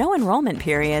deductibles, no enrollment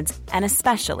periods, and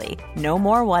especially no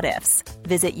more what-ifs.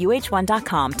 Visit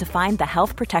uh1.com to find the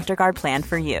Health Protector Guard plan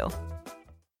for you.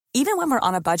 Even when we're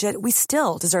on a budget, we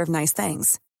still deserve nice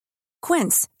things.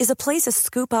 Quince is a place to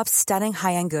scoop up stunning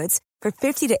high-end goods for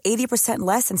 50 to 80%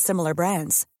 less than similar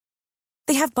brands.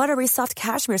 They have buttery soft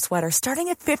cashmere sweaters starting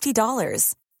at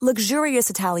 $50, luxurious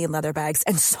Italian leather bags,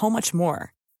 and so much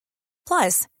more.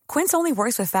 Plus, Quince only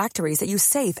works with factories that use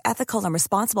safe, ethical, and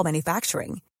responsible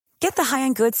manufacturing. Get the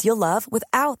high-end goods you'll love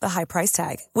without the high price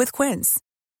tag with Quince.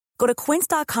 Go to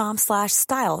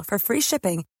quince.com/style for free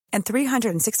shipping and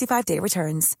 365-day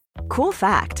returns. Cool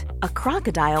fact, a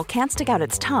crocodile can't stick out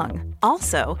its tongue.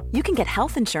 Also, you can get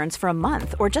health insurance for a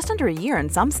month or just under a year in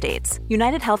some states.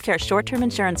 United Healthcare short-term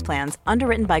insurance plans,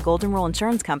 underwritten by Golden Rule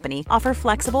Insurance Company, offer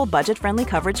flexible, budget-friendly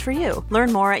coverage for you.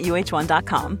 Learn more at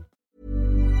uh1.com.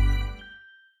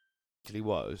 He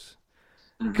was.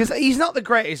 Because he's not the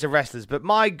greatest of wrestlers, but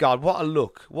my God, what a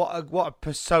look. What a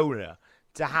persona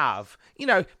to have. You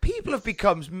know, people have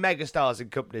become megastars in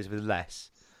companies with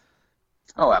less.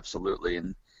 Oh, absolutely.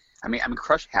 And I mean,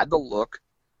 Crush had the look.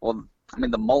 Well, I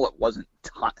mean, the mullet wasn't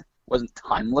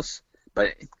timeless,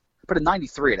 but in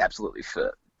 '93 it absolutely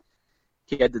fit.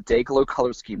 He had the day glow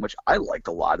color scheme, which I liked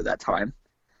a lot at that time.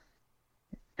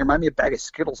 It reminded me of a bag of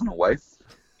Skittles in a way.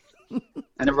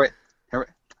 And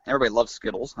everybody loves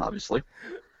Skittles, obviously.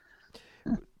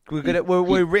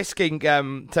 We're risking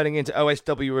turning into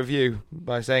OSW review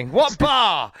by saying, what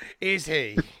bar is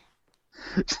he?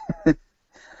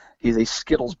 He's a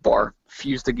Skittles bar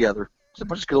fused together. Just a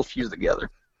bunch of Skittles fused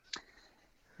together.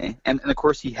 And of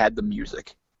course, he had the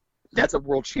music. That's a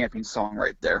world champion song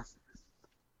right there.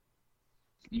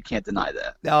 You can't deny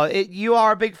that. No, you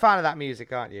are a big fan of that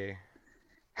music, aren't you?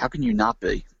 How can you not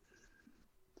be?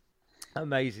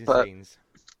 Amazing scenes.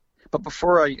 But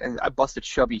before I busted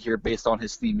Chubby here based on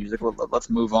his theme music, let's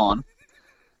move on.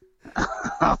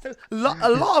 A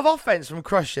lot of offense from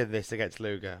Crush in this against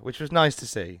Luger, which was nice to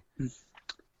see.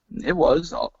 It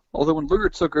was. Although when Luger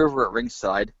took over at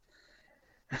ringside,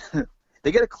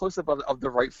 they get a close-up of the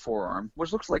right forearm,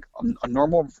 which looks like a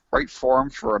normal right forearm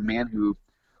for a man who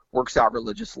works out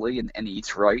religiously and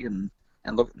eats right and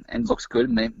looks good.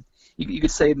 And you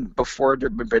could say before there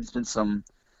had been some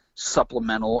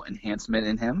supplemental enhancement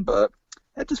in him, but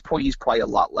at this point he's probably a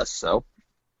lot less so.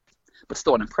 But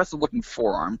still an impressive-looking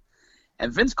forearm.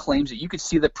 And Vince claims that you could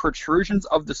see the protrusions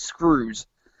of the screws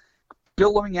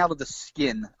billowing out of the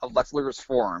skin of Lex Luger's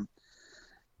forearm.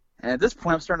 And at this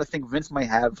point, I'm starting to think Vince might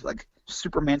have like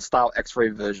Superman-style X-ray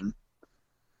vision,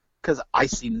 because I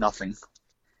see nothing.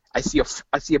 I see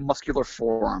a muscular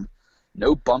forearm,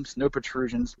 no bumps, no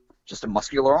protrusions, just a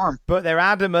muscular arm. But they're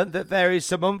adamant that there is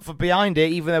some oomph behind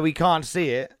it, even though we can't see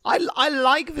it. I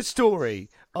like the story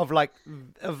of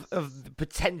the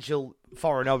potential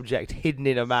foreign object hidden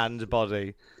in a man's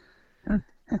body.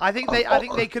 I think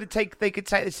they could take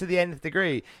this to the nth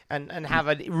degree and have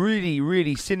a really,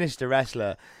 really sinister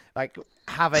wrestler like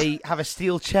have a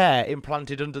steel chair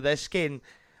implanted under their skin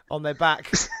on their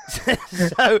back,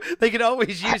 so they can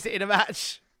always use it in a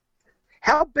match.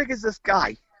 How big is this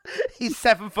guy? He's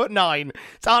 7'9".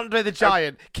 It's Andre the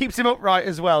Giant. Keeps him upright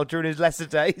as well during his lesser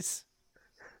days.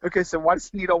 Okay, so why does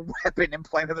he need a weapon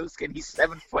implanted in the skin? He's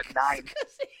 7'9".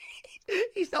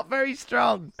 He's not very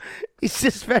strong. He's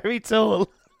just very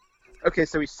tall. Okay,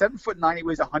 so he's 7'9". He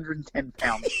weighs 110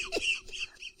 pounds.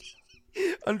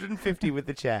 150 with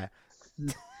the chair.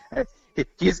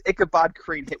 He's Ichabod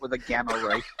Crane hit with a gamma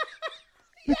ray.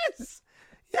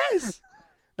 Yes.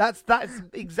 That's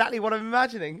exactly what I'm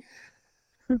imagining.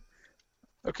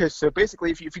 Okay, so basically,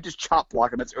 if you just chop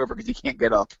block him, it's over because he can't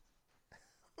get up.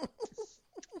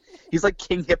 He's like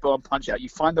King Hippo in Punch-Out. You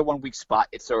find the 1 weak spot,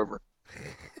 it's over.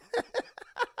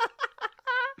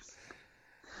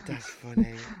 That's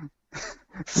funny.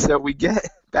 So we get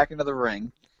back into the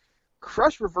ring.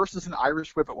 Crush reverses an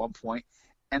Irish whip at one point,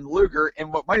 and Luger,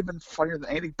 in what might have been funnier than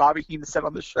anything Bobby Heenan said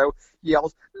on the show,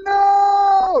 yells,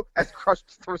 "No!" as Crush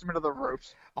throws him into the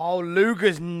ropes. Oh,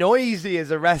 Luger's noisy as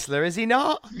a wrestler, is he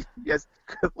not? Yes,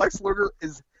 Lex Luger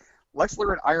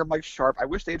and Iron Mike Sharp. I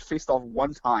wish they had faced off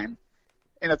one time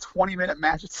in a 20-minute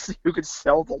match to see who could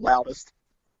sell the loudest.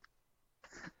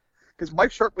 Because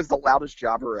Mike Sharp was the loudest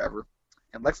jobber ever,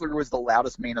 and Lex Luger was the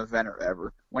loudest main eventer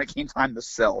ever when it came time to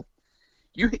sell.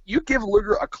 You give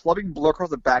Luger a clubbing blow across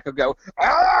the back and go,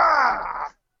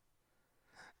 "Ah!"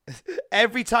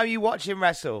 Every time you watch him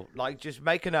wrestle, like, just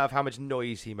make a note of how much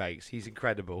noise he makes. He's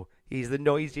incredible. He's the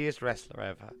noisiest wrestler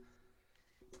ever.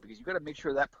 Because you got to make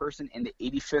sure that person in the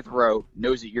 85th row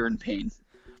knows that you're in pain.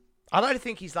 I don't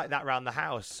think he's like that around the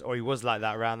house, or he was like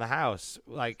that around the house,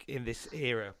 like in this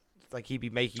era. Like he'd be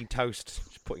making toast,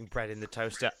 just putting bread in the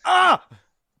toaster. Ah!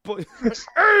 But,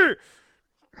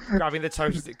 grabbing the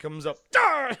toast as it comes up.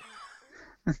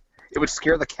 It would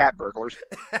scare the cat burglars.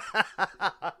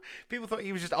 People thought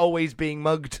he was just always being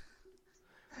mugged.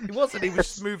 He wasn't. He was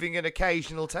just moving an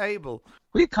occasional table.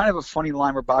 We had kind of a funny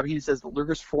line where Bobby Heenan says the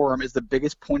Luger's forearm is the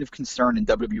biggest point of concern in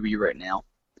WWE right now.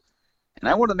 And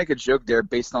I want to make a joke there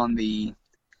based on the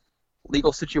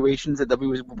legal situations that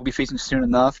WWE will be facing soon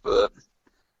enough, but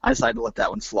I decided to let that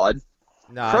one slide.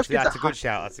 No, that's a good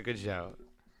shout. That's a good shout.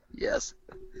 Yes.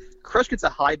 Crush gets a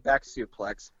high back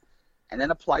suplex and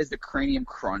then applies the cranium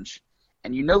crunch.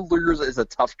 And you know Luger is a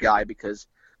tough guy because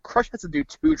Crush has to do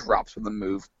 2 drops for the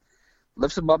move.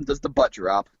 Lifts him up and does the butt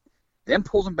drop, then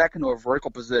pulls him back into a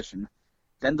vertical position,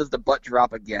 then does the butt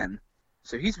drop again.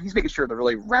 So he's making sure to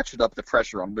really ratchet up the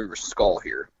pressure on Luger's skull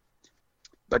here.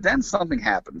 But then something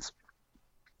happens.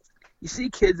 You see,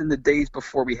 kids, in the days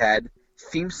before we had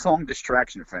theme song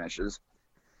distraction finishes,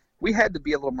 we had to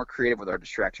be a little more creative with our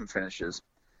distraction finishes.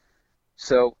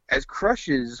 So as Crush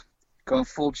is going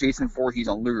full Jason Voorhees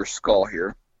on Luger's skull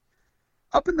here,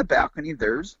 up in the balcony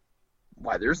there's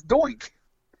Doink.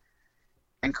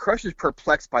 And Crush is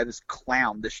perplexed by this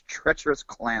clown, this treacherous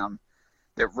clown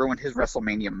that ruined his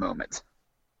WrestleMania moment.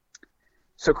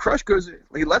 So Crush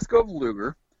he lets go of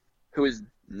Luger, who is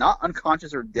not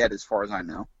unconscious or dead as far as I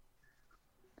know,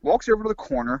 walks over to the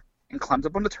corner and climbs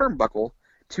up on the turnbuckle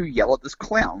to yell at this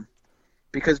clown.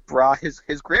 Because,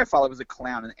 his grandfather was a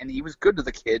clown, and he was good to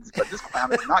the kids, but this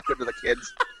clown is not good to the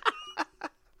kids.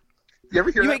 You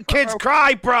ever hear that? You make kids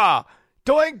cry, brah!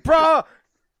 Doink, brah!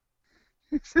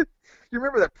 You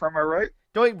remember that promo, right?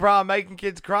 Doink, brah, making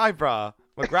kids cry, brah.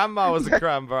 My grandma was a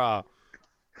clown, brah.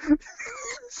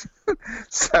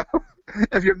 So,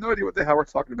 if you have no idea what the hell we're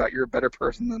talking about, you're a better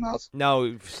person than us.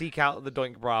 No, seek out the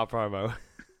Doink, brah promo.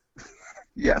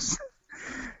 Yes.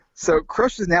 So,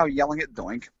 Crush is now yelling at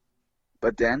Doink.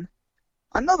 But then,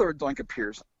 another Doink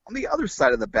appears on the other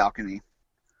side of the balcony.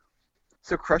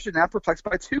 So Crush is now perplexed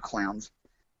by 2 clowns.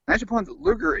 And as you point out,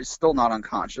 Luger is still not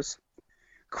unconscious.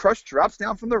 Crush drops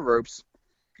down from the ropes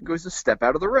and goes to step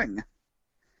out of the ring.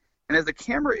 And as the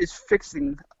camera is fixed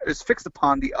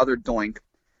upon the other Doink,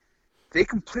 they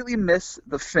completely miss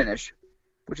the finish,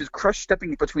 which is Crush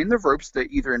stepping between the ropes to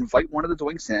either invite one of the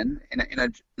Doinks in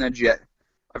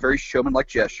a very showman-like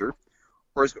gesture,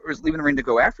 or is leaving the ring to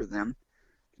go after them.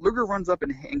 Luger runs up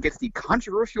and gets the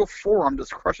controversial forearm to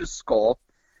Crush's skull,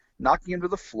 knocking him to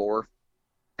the floor,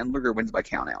 and Luger wins by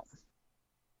countout.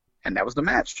 And that was the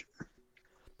match.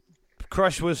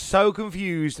 Crush was so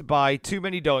confused by too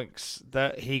many Doinks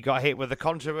that he got hit with a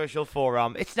controversial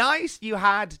forearm. It's nice you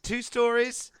had 2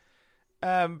 stories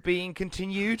being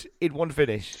continued in one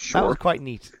finish. Sure. That was quite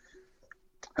neat.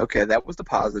 Okay, that was the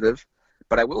positive.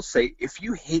 But I will say, if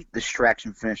you hate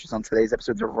distraction finishes on today's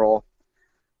episodes of Raw,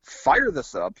 fire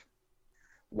this up,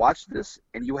 watch this,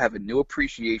 and you'll have a new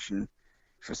appreciation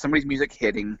for somebody's music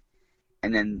hitting,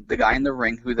 and then the guy in the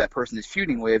ring who that person is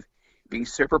feuding with being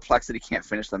so perplexed that he can't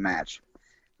finish the match.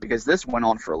 Because this went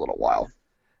on for a little while.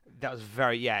 That was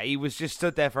he was just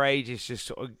stood there for ages just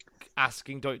sort of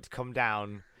asking Doink to come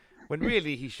down, when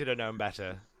really he should have known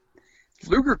better.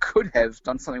 Luger could have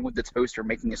done something with the toaster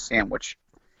making a sandwich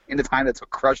in the time that took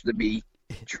Crush to be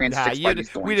transfixed by these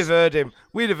Doinks. We'd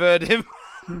have heard him.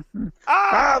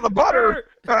 The butter!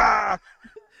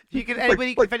 You can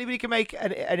if anybody can make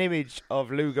an image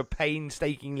of Luger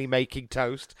painstakingly making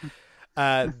toast,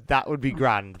 that would be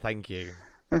grand. Thank you.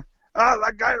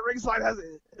 That guy at ringside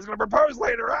is going to propose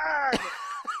later.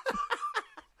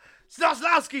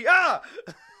 Snoslowski!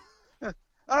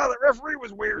 The referee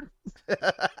was weird.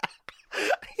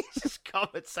 He's just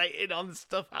commentating on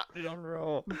stuff happening on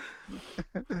Raw.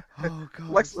 Oh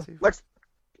God!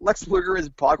 Lex Luger is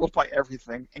boggled by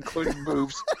everything, including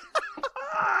moves.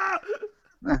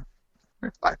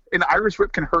 An Irish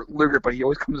whip can hurt Luger, but he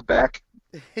always comes back.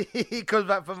 He comes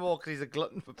back for more because he's a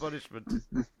glutton for punishment.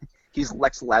 He's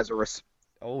Lex Lazarus.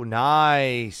 Oh,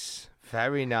 nice.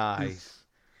 Very nice.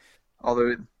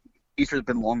 Although Easter's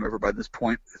been long over by this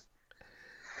point.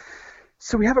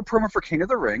 So we have a promo for King of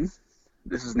the Ring.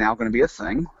 This is now going to be a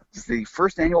thing. It's the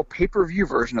first annual pay-per-view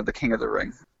version of the King of the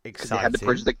Ring. Exciting.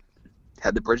 They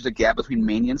had to bridge the gap between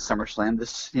Mania and SummerSlam.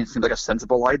 This seemed like a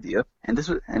sensible idea, and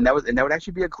that would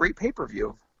actually be a great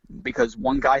pay-per-view because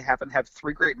one guy happened to have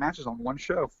 3 great matches on one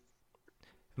show.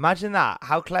 Imagine that.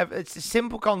 How clever. It's a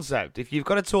simple concept. If you've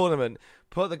got a tournament,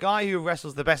 put the guy who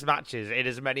wrestles the best matches in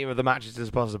as many of the matches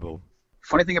as possible.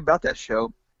 Funny thing about that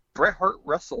show, Bret Hart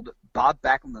wrestled Bob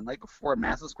Backlund the night before at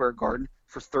Madison Square Garden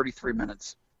for 33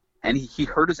 minutes. And he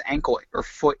hurt his ankle or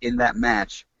foot in that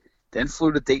match, then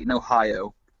flew to Dayton,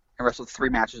 Ohio, and wrestled 3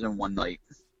 matches in one night.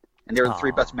 And they were the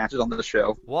 3 best matches on the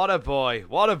show. What a boy.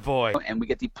 What a boy. And we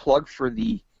get the plug for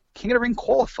the King of the Ring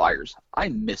qualifiers. I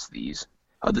miss these.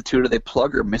 The 2 that they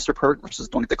plug are Mr. Perfect versus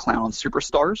Doink the Clown on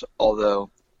Superstars,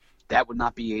 although that would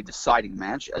not be a deciding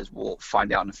match, as we'll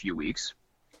find out in a few weeks.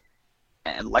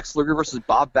 And Lex Luger versus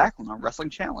Bob Backlund on Wrestling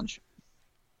Challenge.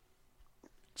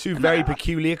 2 very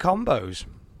peculiar combos.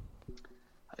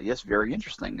 Yes, very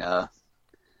interesting.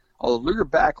 Although Luger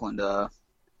Backlund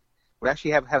would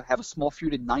actually have a small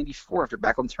feud in '94 after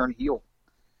Backlund turned heel.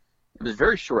 It was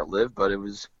very short-lived, but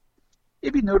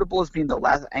it'd be notable as being the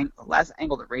last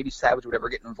angle that Randy Savage would ever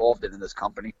get involved in this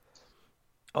company.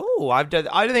 Oh, I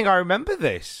don't think I remember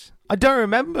this. I don't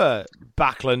remember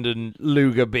Backlund and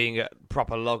Luger being at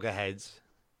proper loggerheads.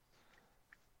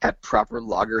 At proper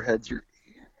loggerheads,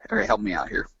 all right, help me out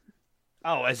here.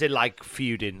 Oh, as in like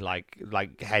feuding,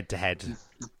 like head to head.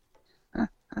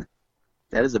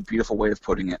 That is a beautiful way of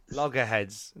putting it.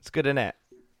 Loggerheads. It's good, isn't it?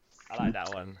 I like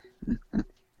that one.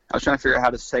 I was trying to figure out how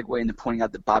to segue into pointing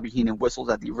out that Bobby Heenan whistles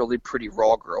at the really pretty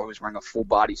Raw girl who's wearing a full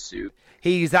body suit.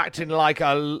 He's acting like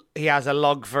he has a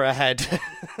log for a head.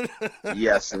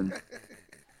 Yes, and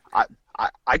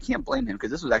I can't blame him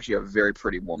because this was actually a very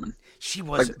pretty woman. She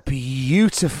was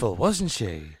beautiful, wasn't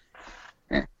she?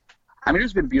 Yeah. I mean,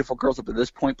 there's been beautiful girls up to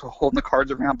this point holding the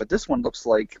cards around, but this one looks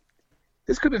like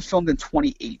this could have been filmed in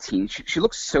 2018. She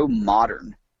looks so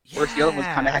modern. Whereas the other one's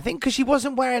kind of... I think because she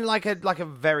wasn't wearing like a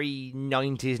very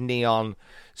 90s neon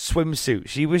swimsuit.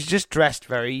 She was just dressed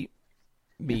very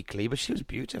meekly, but she was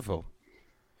beautiful.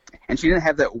 And she didn't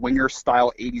have that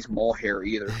winger-style 80s mole hair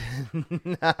either.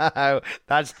 No,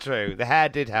 that's true. The hair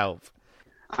did help.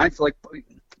 I feel like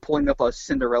pulling up a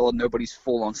Cinderella Nobody's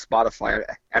Fool on Spotify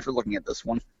after looking at this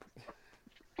one.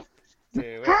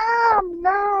 I'm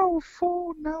no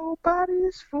fool,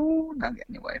 nobody's fool. No,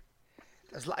 anyway.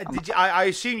 I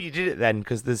assume you did it then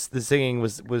because the singing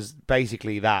was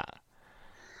basically that.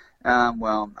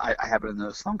 Well, I have it in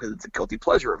the song because it's a guilty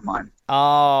pleasure of mine.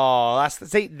 Oh,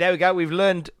 see, there we go. We've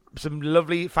learned some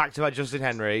lovely facts about Justin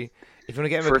Henry. If you want to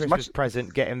get him a Christmas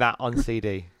present, get him that on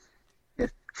CD. Yeah,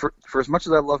 for as much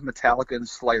as I love Metallica and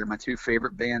Slayer, my two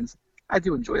favorite bands, I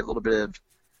do enjoy a little bit of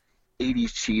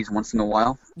 80s cheese once in a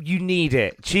while. You need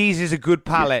it. Cheese is a good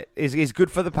palate. Yeah. Is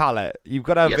good for the palate. You've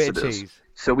got to have a bit of cheese.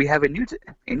 So we have a new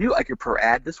ICOPRO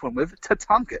ad, this one with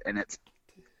Tatanka in it.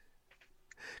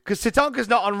 Because Tatanka's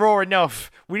not on Raw enough.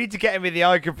 We need to get him in the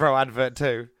ICOPRO advert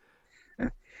too.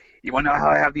 You want to know how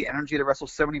I have the energy to wrestle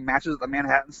so many matches at the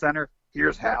Manhattan Center?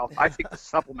 Here's how. I take the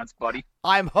supplements, buddy.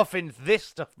 I'm huffing this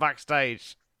stuff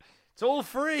backstage. It's all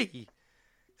free.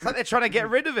 It's like they're trying to get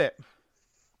rid of it.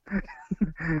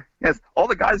 Yes, all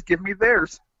the guys give me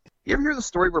theirs. You ever hear the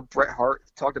story where Bret Hart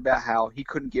talked about how he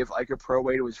couldn't give ICOPRO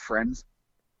away to his friends?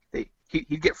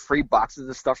 He'd get free boxes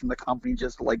of stuff from the company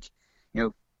just to, like,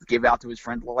 give out to his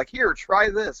friends. Like, here, try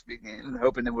this, and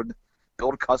hoping it would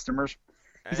build customers.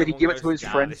 He said he'd give it to his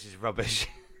friends. This is rubbish.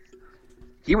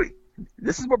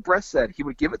 This is what Bret said. He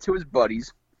would give it to his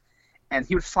buddies, and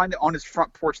he would find it on his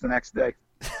front porch the next day.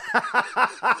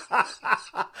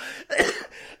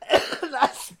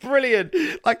 That's brilliant.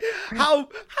 Like, how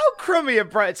crummy are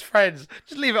Bret's friends?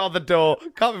 Just leave it on the door.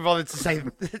 Can't be bothered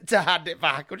to hand it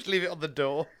back, or just leave it on the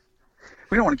door.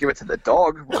 We don't want to give it to the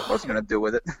dog. What's he going to do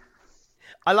with it?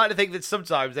 I like to think that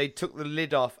sometimes they took the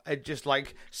lid off and just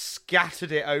like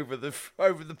scattered it over the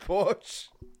porch.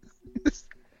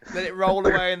 Let it roll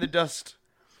away in the dust.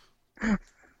 And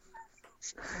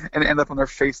end up on their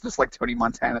face just like Tony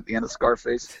Montana at the end of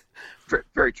Scarface.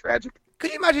 Very tragic.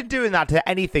 Could you imagine doing that to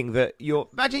anything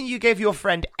imagine you gave your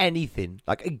friend anything,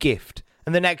 like a gift,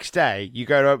 and the next day you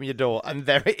go to open your door and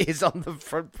there it is on the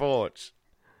front porch.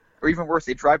 Or even worse,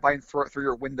 they drive by and throw it through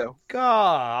your window.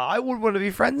 God, I wouldn't want to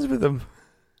be friends with them.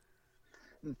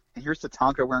 And here's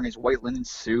Tatanka wearing his white linen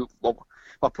suit while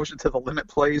pushing to the limit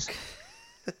plays.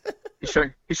 He's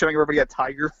showing everybody a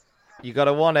tiger. You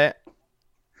gotta want it.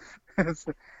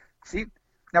 See,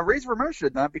 now Razor Ramon should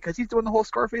have done it because he's doing the whole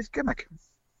Scarface gimmick.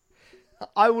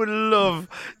 I would love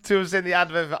to have seen the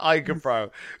advert for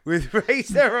ICOPRO with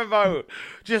Razor Ramon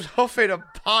just huffing a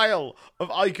pile of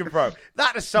ICOPRO.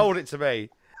 That has sold it to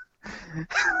me.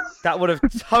 That would have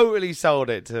totally sold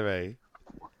it to me.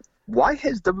 Why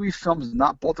has WWE Films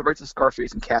not bought the rights to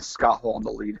Scarface and cast Scott Hall in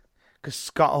the lead? Because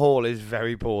Scott Hall is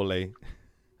very poorly.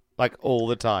 Like, all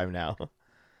the time now.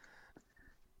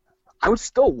 I would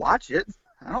still watch it.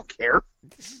 I don't care.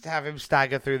 Just have him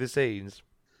stagger through the scenes.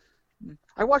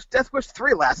 I watched Death Wish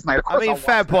 3 last night. Of course, I mean,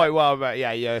 fair point. Well, but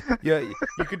yeah, you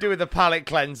could do with the palate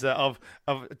cleanser of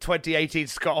 2018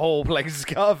 Scott Hall playing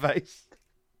Scarface.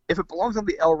 If it belongs on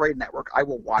the El Rey network, I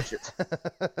will watch it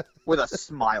with a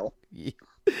smile.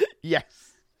 Yes.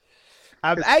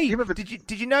 Hey,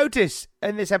 did you notice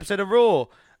in this episode of Raw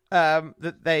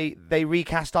that they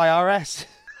recast IRS?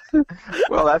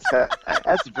 Well, that's a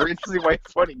very interesting way of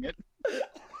putting it.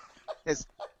 Yes,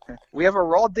 we have a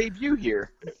Raw debut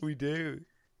here. We do.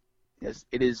 Yes,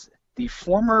 it is the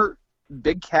former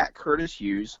Big Cat Curtis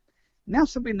Hughes, now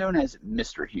simply known as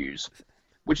Mr. Hughes,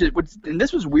 And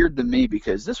this was weird to me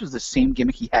because this was the same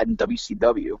gimmick he had in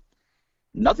WCW.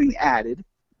 Nothing added,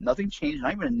 nothing changed,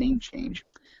 not even a name change.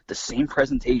 The same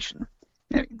presentation.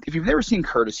 And if you've never seen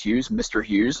Curtis Hughes, Mr.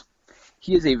 Hughes,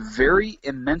 he is a very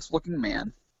immense-looking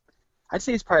man. I'd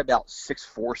say he's probably about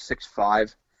 6'4",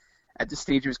 6'5". At this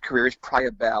stage of his career, he's probably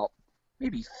about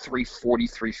maybe 340,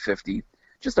 350.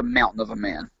 Just a mountain of a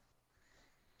man.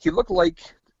 He looked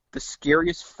like the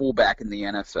scariest fullback in the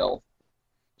NFL.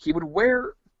 He would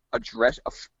wear a dress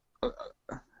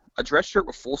shirt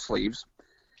with full sleeves,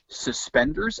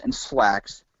 suspenders and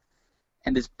slacks,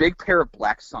 and this big pair of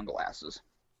black sunglasses.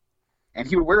 And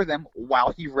he would wear them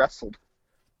while he wrestled.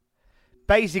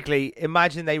 Basically,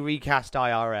 imagine they recast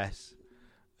IRS.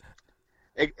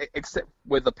 Except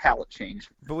with a palette change.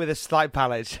 But with a slight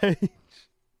palette change.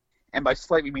 And by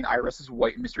slight, we mean IRS is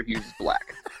white and Mr. Hughes is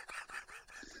black.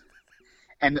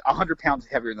 And 100 pounds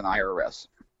heavier than IRS.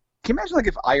 Can you imagine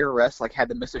if IRS had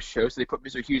to miss a show, so they put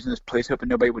Mr. Hughes in his place, hoping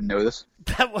nobody would notice?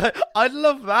 I'd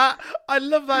love that. I'd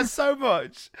love that so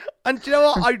much. And do you know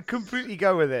what? I'd completely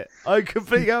go with it. I'd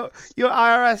completely go, you're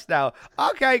IRS now.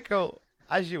 Okay, cool.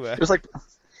 As you were. It was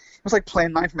like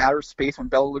Plan 9 from Outer Space when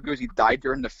Bela Lugosi died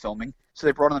during the filming. So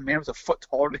they brought on a man who was a foot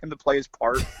taller than him to play his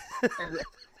part.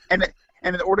 and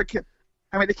in order to...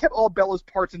 they kept all Bela's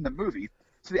parts in the movie.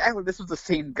 So they acted like this was the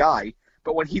same guy.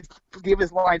 But when he gave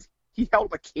his lines, he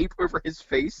held a cape over his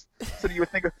face, so that you would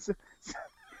think it was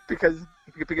because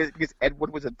Ed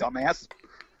Wood was a dumbass,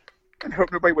 and hope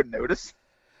nobody would notice.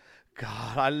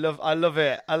 God, I love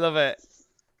it. I love it.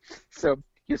 So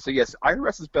yes,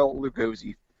 IRS is Bela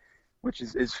Lugosi, which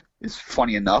is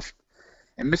funny enough,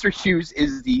 and Mr. Hughes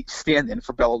is the stand-in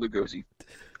for Bela Lugosi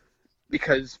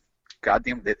because,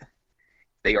 goddamn it,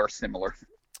 they are similar.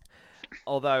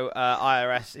 Although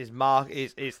IRS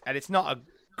is and it's not a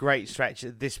great stretch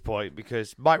at this point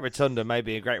because Mike Rotunda may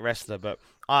be a great wrestler, but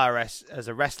IRS as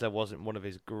a wrestler wasn't one of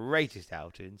his greatest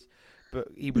outings. But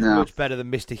he was much better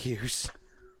than Mr. Hughes.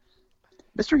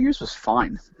 Mr. Hughes was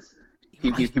fine. I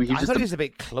thought he was a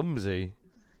bit clumsy.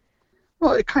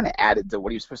 Well, it kind of added to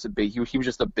what he was supposed to be. He was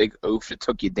just a big oaf that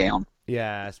took you down.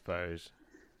 Yeah, I suppose.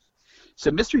 So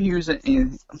Mr. Hughes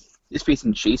is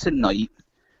facing Jason Knight,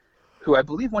 who I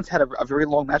believe once had a very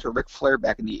long match with Ric Flair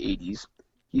back in the 80s.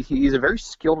 He's a very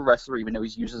skilled wrestler, even though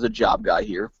he's used as a job guy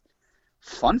here.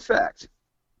 Fun fact,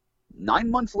 9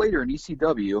 months later in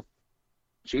ECW,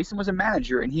 Jason was a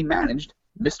manager, and he managed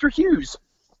Mr. Hughes.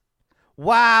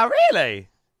 Wow, really?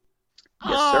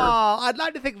 Yes, sir. I'd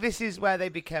like to think this is where they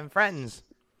became friends.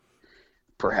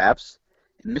 Perhaps.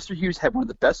 And Mr. Hughes had one of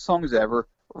the best songs ever,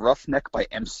 Roughneck by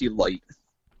MC Light.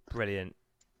 Brilliant.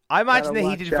 I imagine that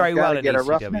he did very well in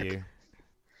ECW.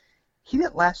 He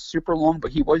didn't last super long,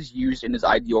 but he was used in his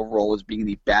ideal role as being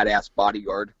the badass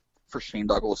bodyguard for Shane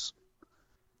Douglas.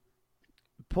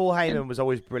 Paul Heyman was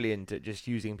always brilliant at just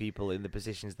using people in the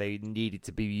positions they needed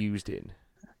to be used in.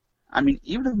 I mean,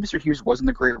 even if Mr. Hughes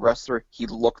wasn't a great wrestler, he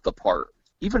looked the part.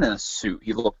 Even in a suit,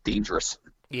 he looked dangerous.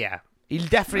 Yeah. He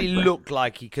definitely looked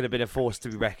like he could have been a force to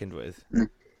be reckoned with.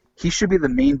 He should be the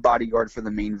main bodyguard for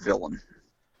the main villain.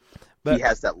 But he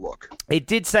has that look. It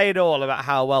did say it all about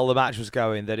how well the match was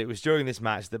going, that it was during this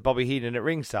match that Bobby Heenan at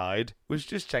ringside was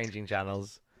just changing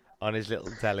channels on his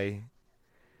little telly.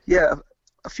 Yeah,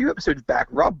 a few episodes back,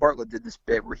 Rob Bartlett did this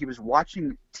bit where he was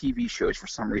watching TV shows for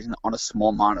some reason on a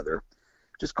small monitor,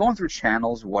 just going through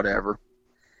channels, whatever.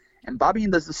 And Bobby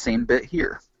Heenan does the same bit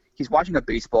here. He's watching a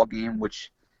baseball game,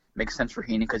 which makes sense for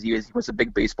Heenan because he was a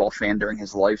big baseball fan during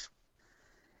his life.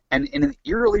 And in an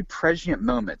eerily prescient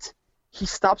moment, he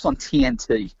stops on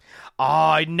TNT. Oh,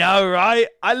 I know, right?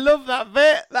 I love that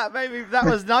bit. That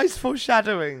was nice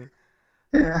foreshadowing.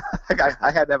 Yeah, I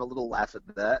had to have a little laugh at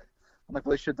that. I'm like,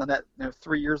 well, they should have done that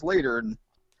 3 years later. And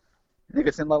they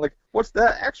get in like, what's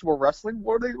that? Actual wrestling?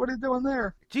 What are they doing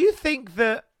there? Do you think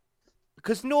that,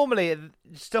 because normally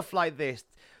stuff like this,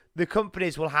 the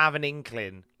companies will have an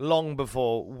inkling long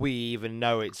before we even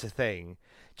know it's a thing.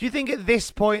 Do you think at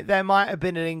this point there might have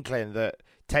been an inkling that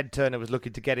Ted Turner was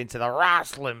looking to get into the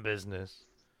wrestling business?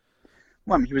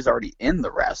 Well, I mean, he was already in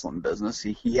the wrestling business.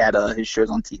 He had his shows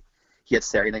on he had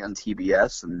Saturday Night on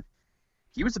TBS, and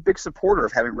he was a big supporter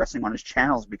of having wrestling on his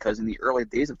channels because in the early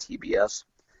days of TBS,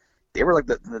 they were like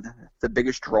the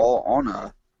biggest draw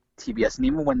on TBS. And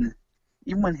even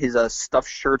when his stuffed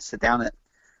shirts sit down at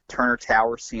Turner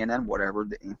Tower, CNN, whatever,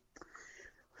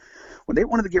 when they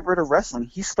wanted to get rid of wrestling,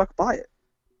 he stuck by it.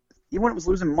 Even when it was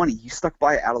losing money, he stuck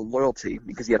by it out of loyalty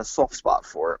because he had a soft spot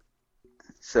for it.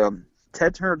 So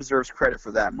Ted Turner deserves credit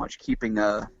for that much, keeping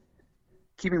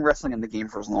wrestling in the game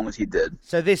for as long as he did.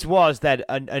 So this was then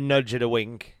a nudge and a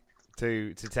wink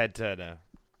to Ted Turner.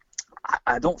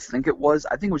 I don't think it was.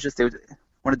 I think it was just they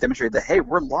want to demonstrate that, hey,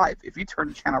 we're live. If you turn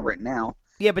the channel right now.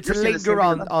 Yeah, but to you're seeing the same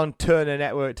linger thing on Turner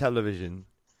Network Television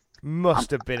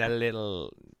must have been a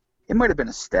little... It might have been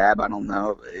a stab. I don't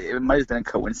know. It might have been a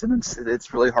coincidence.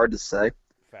 It's really hard to say.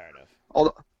 Fair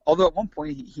enough. Although at one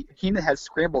point he had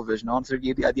scramble vision on, so he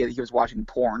gave the idea that he was watching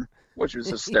porn, which was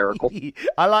hysterical.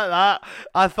 I like that.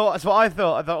 That's what I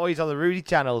thought. I thought, oh, he's on the Rudy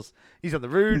channels. He's on the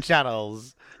Rude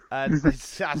channels. And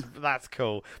that's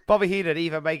cool. Bobby Heenan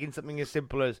even making something as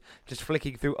simple as just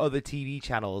flicking through other TV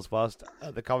channels whilst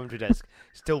at the commentary desk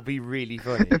still be really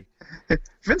funny.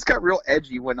 Vince got real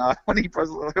edgy when he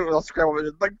pressed scramble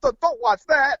vision. Like, don't watch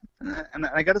that. And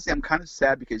I got to say, I'm kind of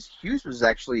sad because Hughes was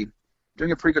actually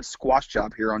doing a pretty good squash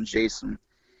job here on Jason.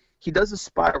 He does a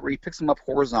spot where he picks him up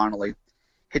horizontally,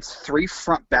 hits 3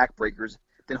 front backbreakers,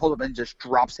 then holds up and just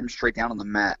drops him straight down on the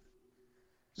mat.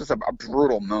 Just a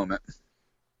brutal moment.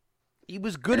 He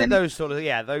was good at those sort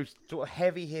of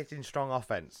heavy hitting strong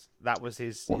offense. That was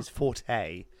his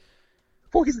forte.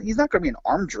 Well, he's not going to be an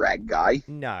arm drag guy.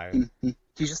 No.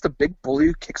 He's just a big bully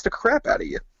who kicks the crap out of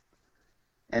you.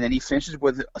 And then he finishes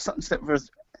with something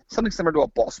similar to a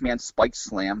boss man spike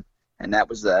slam, and that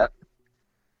was that.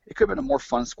 It could have been a more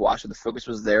fun squash if the focus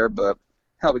was there, but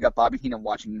hell, we got Bobby Heenan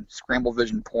watching Scramble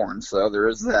Vision porn, so there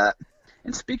is that.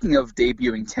 And speaking of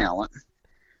debuting talent,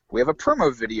 we have a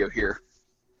promo video here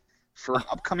for an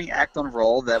upcoming act on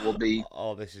Raw that will be...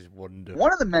 Oh, this is wonderful.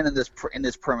 One of the men in this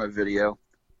promo video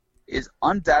is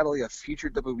undoubtedly a future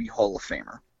WWE Hall of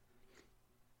Famer.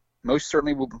 Most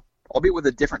certainly will, albeit with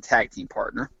a different tag team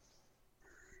partner.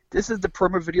 This is the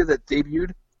promo video that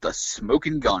debuted the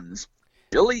Smoking Guns,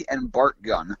 Billy and Bart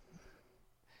Gunn.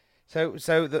 So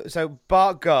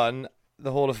Bart Gunn,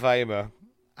 the Hall of Famer,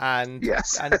 and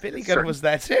yes, and Billy Gunn was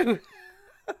there too.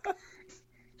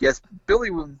 Yes, Billy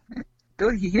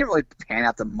he didn't really pan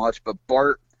out that much, but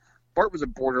Bart was a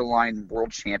borderline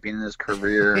world champion in his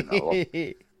career.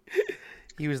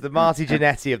 He was the Marty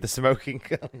Jannetty of the Smoking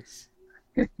Guns.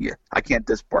 Yeah, I can't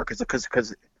diss Bart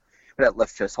because that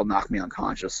left fist will knock me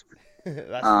unconscious.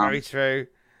 That's very true.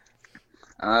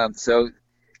 So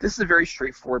this is a very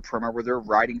straightforward promo where they're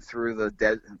riding through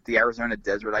the Arizona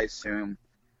desert, I assume,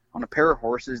 on a pair of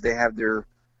horses. They have their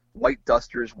white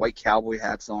dusters, white cowboy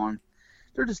hats on.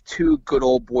 They're just 2 good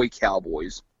old boy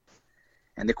cowboys.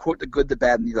 And they quote the good, the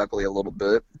bad, and the ugly a little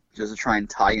bit, just to try and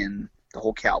tie in the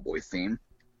whole cowboy theme.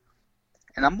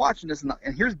 And I'm watching this,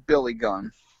 and here's Billy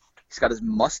Gunn. He's got his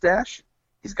mustache,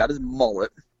 he's got his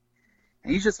mullet,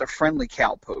 and he's just a friendly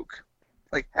cowpoke.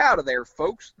 Like, out of there,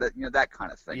 folks. That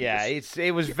kind of thing. Yeah,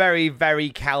 it was very, very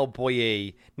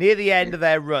cowboy-y. Near the end of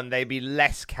their run, they'd be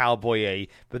less cowboy-y,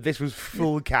 but this was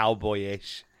full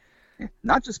cowboyish.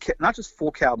 Not just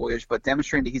full cowboyish, but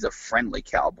demonstrating that he's a friendly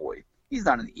cowboy. He's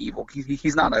not an evil.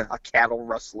 He's not a cattle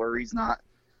rustler. He's not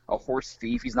a horse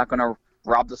thief. He's not going to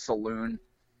rob the saloon.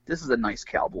 This is a nice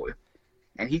cowboy,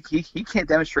 and he can't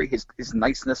demonstrate his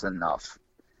niceness enough.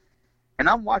 And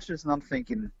I'm watching this, and I'm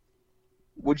thinking,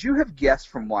 would you have guessed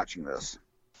from watching this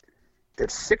that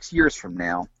 6 years from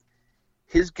now,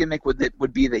 his gimmick would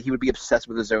be that he would be obsessed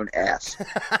with his own ass?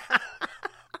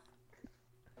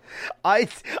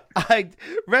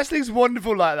 Wrestling's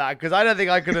wonderful like that, because I don't think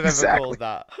I could have ever called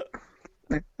that.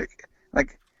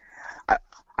 Like,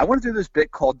 I want to do this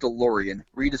bit called DeLorean,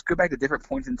 where you just go back to different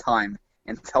points in time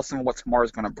and tell someone what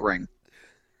tomorrow's going to bring.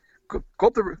 Go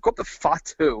up to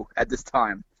Fatu at this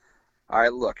time. All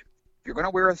right, look, you're going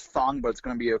to wear a thong, but it's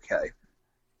going to be okay.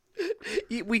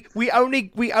 We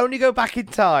only go back in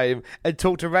time and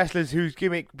talk to wrestlers whose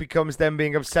gimmick becomes them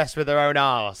being obsessed with their own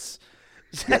arse.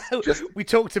 So we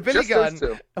talked to Billy Gunn,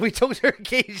 and we talked to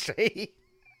Rikishi.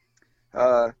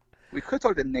 We could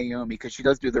talk to Naomi because she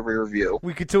does do the rear view.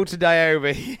 We could talk to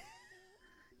Naomi.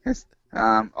 Yes.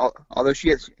 Although she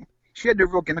had no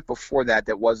real gimmick before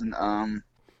that wasn't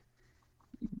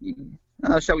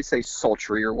shall we say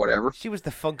sultry or whatever. She was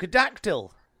the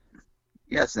Funkadactyl.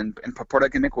 Yes, and part of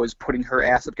that gimmick was putting her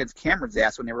ass up against Cameron's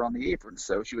ass when they were on the apron,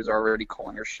 so she was already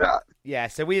calling her shot. Yeah,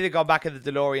 so we either got back in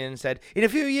the DeLorean and said, in a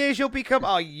few years you'll become...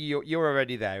 Oh, you're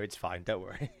already there. It's fine. Don't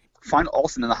worry. Find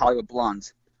Olsen in the Hollywood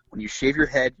Blondes. When you shave your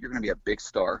head, you're going to be a big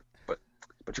star, but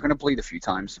you're going to bleed a few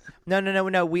times.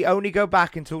 No. We only go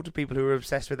back and talk to people who are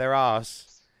obsessed with their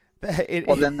arse.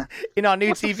 In our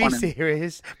new TV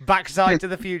series, Backside to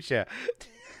the Future.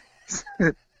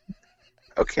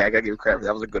 Okay, I got to give you credit.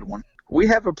 That was a good one. We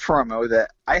have a promo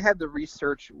that I had to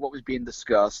research what was being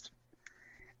discussed,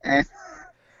 and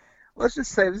let's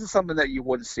just say this is something that you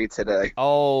wouldn't see today.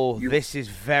 Oh, this is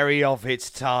very of its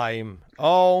time.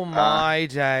 Oh, my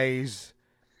days.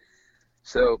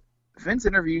 So, Vince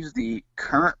interviews the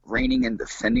current reigning and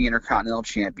defending Intercontinental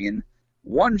Champion,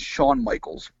 One, Shawn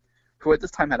Michaels, who at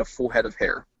this time had a full head of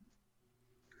hair.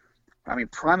 I mean,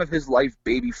 prime of his life,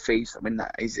 baby face. I mean,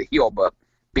 he's a heel, but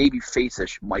baby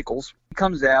face-ish Michaels. He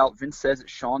comes out. Vince says that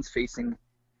Shawn's facing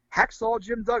Hacksaw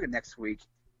Jim Duggan next week,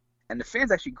 and the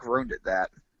fans actually groaned at that.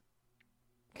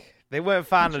 They weren't a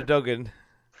fan of Duggan.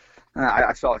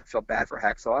 I felt bad for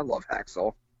Hacksaw. I love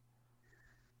Hacksaw.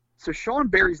 So Shawn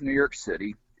buries New York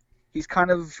City. He's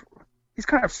kind of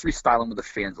freestyling with the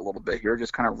fans a little bit here,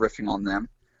 just kind of riffing on them.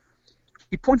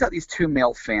 He points out these two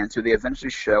male fans who they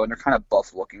eventually show, and they're kind of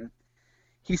buff looking.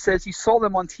 He says he saw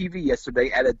them on TV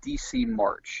yesterday at a DC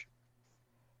march.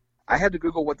 I had to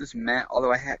Google what this meant,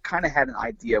 although I kind of had an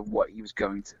idea of what he was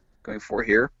going for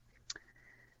here.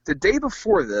 The day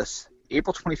before this,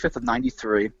 April 25th of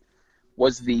 93,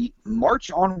 was the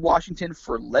March on Washington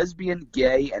for lesbian,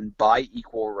 gay, and bi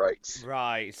equal rights.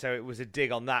 Right, so it was a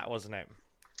dig on that, wasn't it?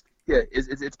 Yeah,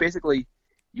 it's basically,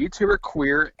 you two are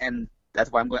queer, and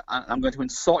that's why I'm going to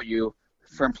insult you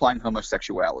for implying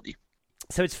homosexuality.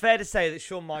 So it's fair to say that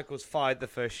Shawn Michaels fired the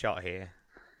first shot here.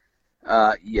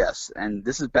 Yes, and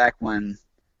this is back when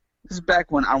I don't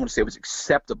want to say it was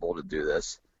acceptable to do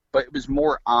this, but it was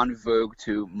more en vogue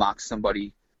to mock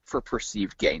somebody for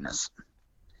perceived gayness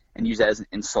and use that as an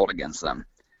insult against them.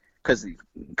 Because,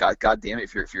 God damn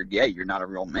it, if you're gay, you're not a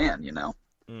real man, you know.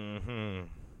 Mm-hmm.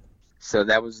 So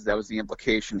that was the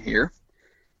implication here,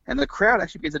 and the crowd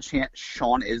actually begins to chant,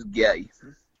 "Shawn is gay."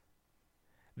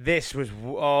 This was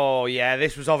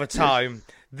of a time.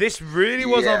 This really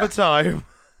was of a time.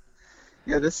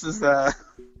 Yeah, this is I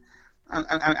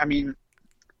mean,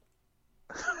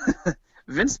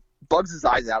 Vince bugs his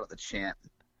eyes out at the chant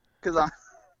because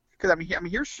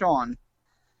here's Shawn.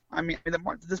 I mean,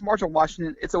 this March on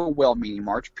Washington, it's a well-meaning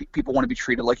march. People want to be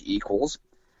treated like equals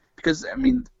because, I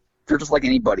mean, they're just like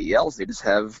anybody else. They just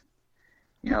have,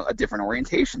 a different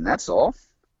orientation. That's all.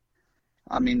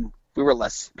 I mean,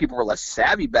 people were less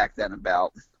savvy back then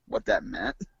about what that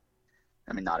meant.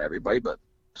 I mean, not everybody, but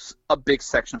a big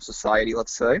section of society,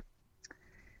 let's say.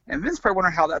 And Vince probably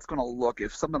wondering how that's going to look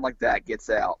if something like that gets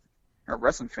out. Our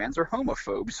wrestling fans are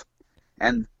homophobes.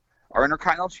 And our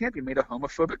Intercontinental Champion made a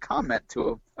homophobic comment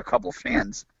to a couple of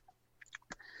fans.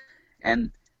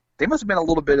 And they must have been a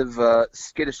little bit of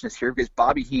skittishness here because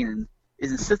Bobby Heenan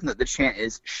is insisting that the chant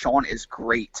is "Shawn is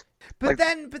great." But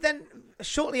then,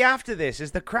 shortly after this,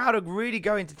 as the crowd are really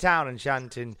going to town and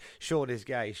chanting "Shawn is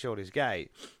gay, Shawn is gay,"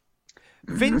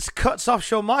 Vince cuts off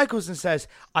Shawn Michaels and says,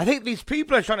 "I think these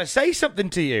people are trying to say something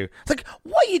to you." It's like,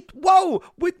 whoa,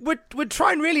 we're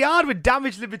trying really hard with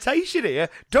damage limitation here.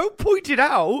 Don't point it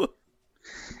out.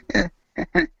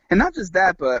 And not just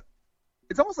that, but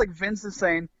it's almost like Vince is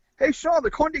saying, "Hey, Shawn,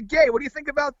 they're calling you gay. What do you think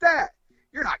about that?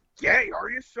 You're not gay, are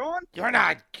you, Shawn? You're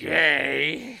not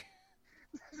gay."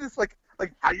 It's like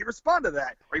how do you respond to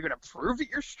that? Are you going to prove that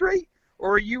you're straight,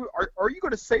 or are you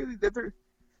going to say that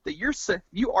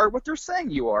you are what they're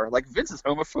saying you are? Like Vince is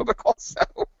homophobic also.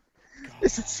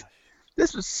 This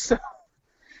was so.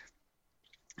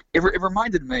 It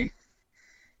reminded me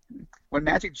when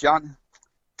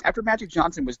after Magic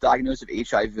Johnson was diagnosed with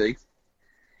HIV,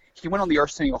 he went on the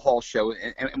Arsenio Hall show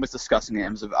and was discussing it. It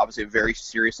was obviously a very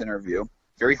serious interview,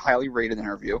 very highly rated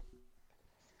interview.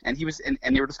 And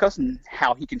they were discussing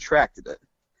how he contracted it.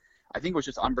 I think it was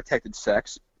just unprotected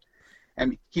sex.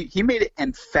 And he made it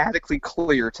emphatically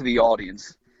clear to the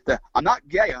audience that I'm not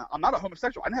gay, I'm not a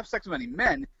homosexual, I didn't have sex with any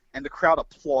men, and the crowd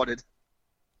applauded.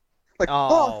 Like,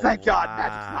 oh thank God,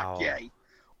 Magic's not gay.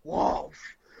 Whoa.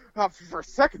 For a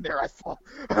second there, I thought.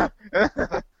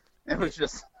 It was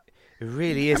just... It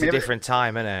really is a different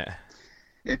time, isn't it?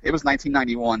 It was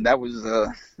 1991. That was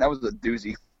a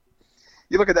doozy.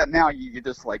 You look at that now, you're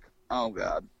just like, oh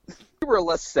God. We were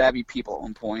less savvy people at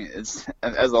one point as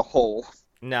a whole.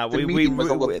 No,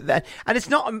 and it's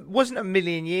wasn't a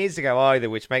million years ago either,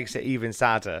 which makes it even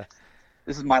sadder.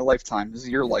 This is my lifetime. This is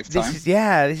your lifetime. This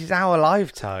is our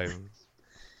lifetime.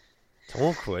 It's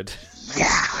awkward.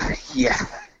 Yeah.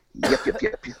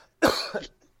 Yep.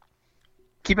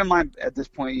 Keep in mind at this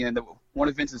point, that one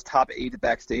of Vince's top 8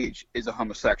 backstage is a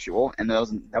homosexual, and that was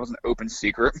an open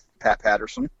secret. Pat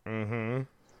Patterson. Mm-hmm.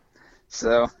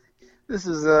 So this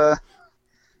is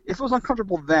if it was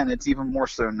uncomfortable then, it's even more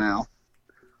so now.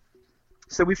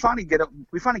 So we finally get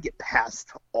past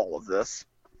all of this.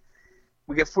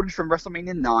 We get footage from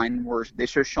WrestleMania 9 where they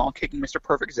show Shawn kicking Mr.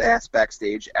 Perfect's ass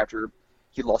backstage after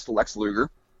he lost to Lex Luger.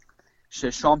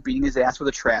 Shows Shawn beating his ass with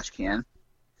a trash can.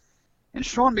 And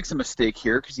Shawn makes a mistake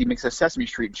here because he makes a Sesame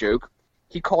Street joke.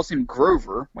 He calls him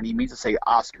Grover when he means to say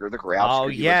Oscar the Grouch. Oh,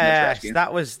 yes.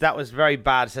 That was very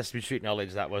bad Sesame Street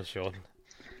knowledge, that was, Shawn.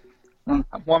 Well,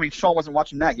 I mean, Sean wasn't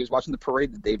watching that. He was watching the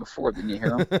parade the day before, didn't you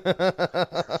hear him?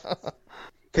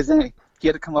 Because then he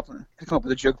had to come up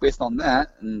with a joke based on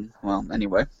that. And, well,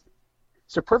 anyway.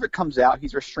 So Perfect comes out.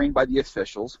 He's restrained by the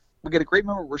officials. We get a great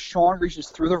moment where Sean reaches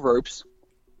through the ropes,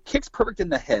 kicks Perfect in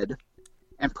the head,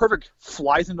 and Perfect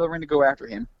flies into the ring to go after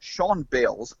him. Sean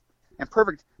bails, and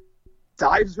Perfect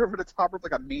dives over the top rope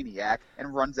like a maniac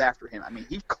and runs after him. I mean,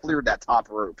 he cleared that top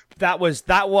rope. That was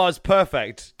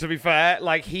perfect, to be fair.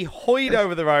 Like, he hoyed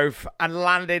over the rope and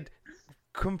landed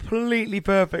completely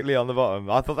perfectly on the bottom.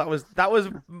 I thought that was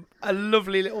a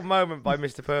lovely little moment by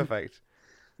Mr. Perfect.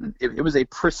 It was a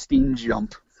pristine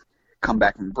jump. Come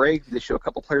back from break. They show a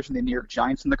couple players from the New York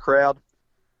Giants in the crowd,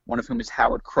 one of whom is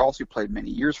Howard Cross, who played many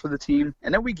years for the team.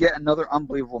 And then we get another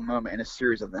unbelievable moment in a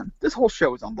series of them. This whole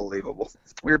show is unbelievable.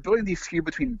 We are building the feud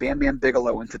between Bam Bam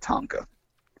Bigelow and Tatanka.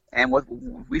 And what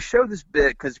we show this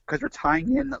bit because we're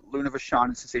tying in Luna Vachon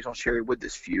and Sensational Sherry with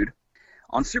this feud.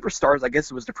 On Superstars, I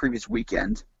guess it was the previous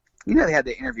weekend, you know, they had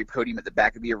the interview podium at the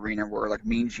back of the arena where, like,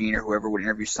 Mean Gene or whoever would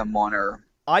interview someone, or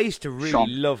I used to really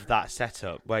Sean. love that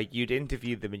setup where you'd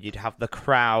interview them and you'd have the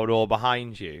crowd all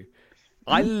behind you.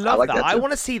 I love like that. that I too.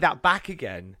 want to see that back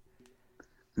again.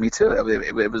 Me too.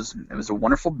 It was a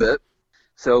wonderful bit.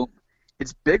 So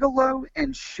it's Bigelow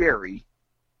and Sherry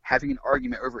having an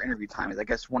argument over interview time. I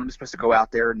guess one of them was supposed to go out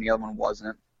there and the other one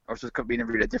wasn't, or supposed to be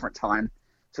interviewed at a different time.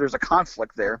 So there's a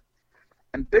conflict there.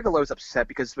 And Bigelow's upset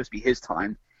because it's supposed to be his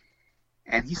time.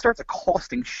 And he starts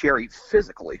accosting Sherry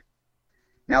physically.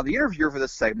 Now, the interviewer for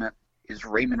this segment is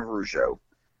Raymond Rougeau,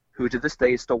 who to this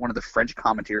day is still one of the French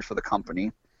commentators for the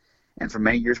company, and for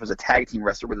many years was a tag team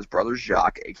wrestler with his brother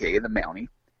Jacques, a.k.a. the Mountie.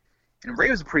 And Ray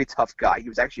was a pretty tough guy. He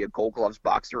was actually a Gold Gloves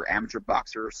boxer, amateur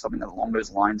boxer, or something along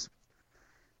those lines.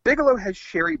 Bigelow has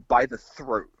Sherry by the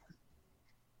throat,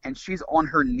 and she's on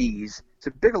her knees.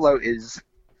 So Bigelow is...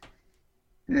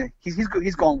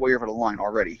 He's gone way over the line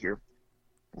already here.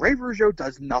 Ray Rougeau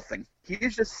does nothing. He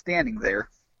is just standing there,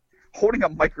 holding a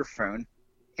microphone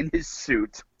in his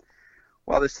suit,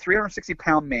 while this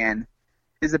 360-pound man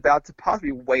is about to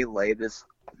possibly waylay this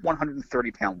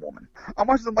 130-pound woman. I'm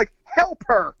watching them like, help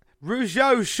her!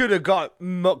 Rougeau should have got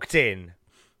mucked in,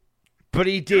 but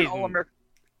he didn't.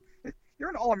 You're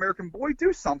an All-American boy.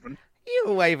 Do something. You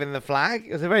were waving the flag.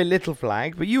 It was a very little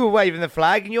flag, but you were waving the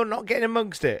flag and you're not getting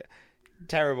amongst it.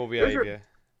 Terrible behaviour.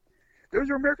 Those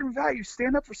are American values.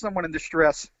 Stand up for someone in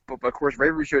distress. But of course, Ray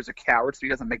Rougeau is a coward, so he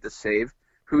doesn't make the save.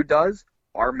 Who does?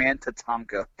 Our man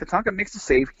Tatanka. Tatanka makes the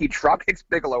save. He drop kicks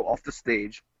Bigelow off the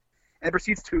stage and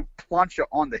proceeds to plancha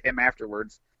onto him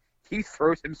afterwards. He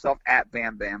throws himself at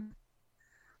Bam Bam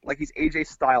like he's AJ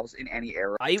Styles in any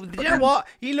era. You know what?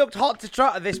 He looked hot to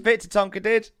trot at this bit, Tatanka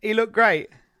did. He looked great.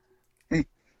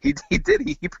 He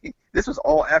did. This was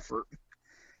all effort.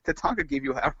 Tatanka gave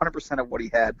you 100% of what he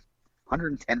had.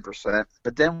 110%.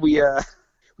 But then we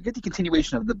get the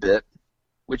continuation of the bit,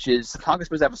 which is Tatanka's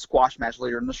supposed to have a squash match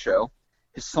later in the show.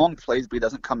 His song plays, but he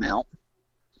doesn't come out.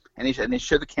 And they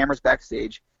show the cameras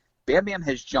backstage. Bam Bam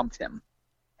has jumped him,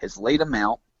 has laid him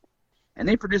out, and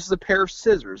then he produces a pair of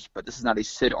scissors, but this is not a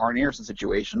Sid Arn Anderson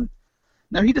situation.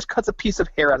 No, he just cuts a piece of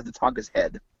hair out of Tatanka's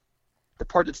head, the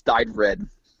part that's dyed red,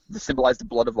 to symbolize the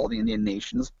blood of all the Indian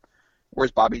nations. Or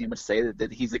as Bobby Heenan would say,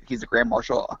 that he's the Grand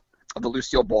Marshal of the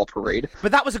Lucille Ball Parade.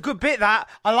 But that was a good bit, that.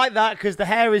 I like that because the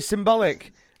hair is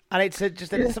symbolic, and it's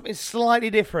something slightly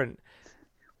different.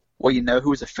 Well, you know who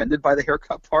was offended by the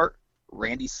haircut part?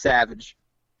 Randy Savage.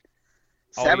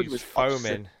 Savage was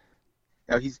foaming.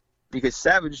 Because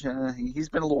Savage, he's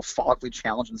been a little follically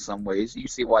challenged in some ways. You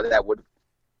see why that would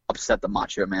upset the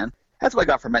Macho Man. That's what I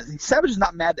got from it. Savage is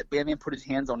not mad that Bam Bam put his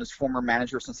hands on his former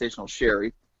manager, Sensational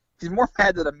Sherry. He's more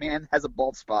mad that a man has a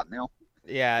bald spot now.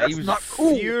 Yeah, That's he was not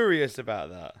cool. furious about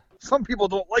that. Some people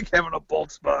don't like having a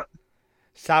bald spot.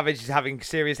 Savage is having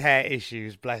serious hair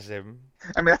issues, bless him.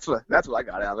 I mean, that's what I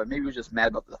got out of it. Maybe he was just mad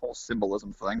about the whole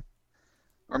symbolism thing.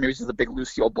 Or maybe he's just a big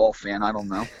Lucille Ball fan. I don't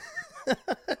know.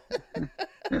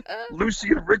 Lucy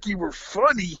and Ricky were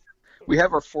funny. We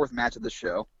have our fourth match of the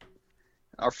show.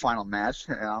 Our final match.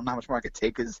 I don't know how much more I could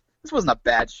take because this wasn't a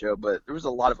bad show, but there was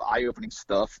a lot of eye-opening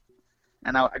stuff.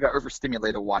 And I got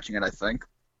overstimulated watching it, I think.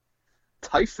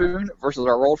 Typhoon versus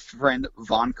our old friend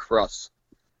Von Kruss.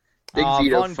 Big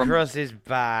Vito Von Kruss is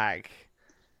back.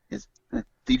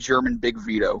 The German Big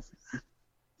Vito.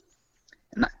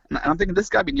 And I'm thinking this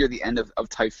got to be near the end of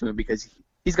Typhoon because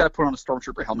he's got to put on a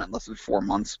Stormtrooper helmet in less than 4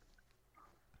 months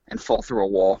and fall through a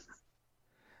wall.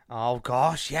 Oh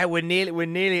gosh, yeah, we're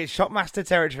nearly at Shockmaster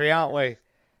territory, aren't we?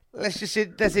 Let's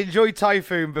enjoy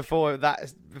Typhoon before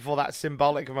that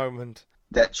symbolic moment.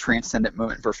 that transcendent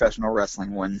moment in professional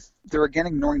wrestling when they're again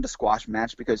ignoring the squash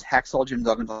match because Hacksaw Jim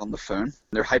Duggan's on the phone.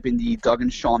 They're hyping the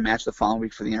Duggan-Shawn match the following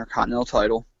week for the Intercontinental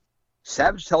title.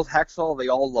 Savage tells Hacksaw they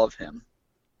all love him.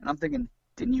 And I'm thinking,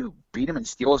 didn't you beat him and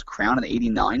steal his crown in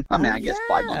 '89? I mean, I guess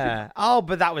 5 months ago. Oh,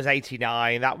 but that was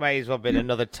 '89. That may as well have been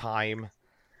another time.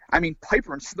 I mean,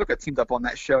 Piper and Snuka teamed up on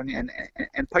that show, and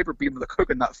Piper beat him with a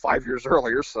coconut 5 years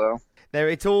earlier, so...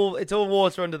 It's all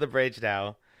water under the bridge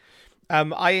now.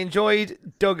 I enjoyed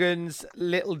Duggan's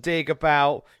little dig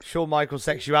about Shawn Michaels'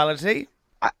 sexuality.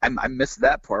 I missed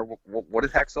that part. What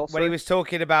did Hacksaw say? When he was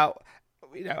talking about,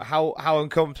 how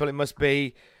uncomfortable it must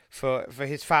be for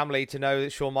his family to know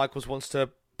that Shawn Michaels wants to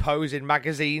pose in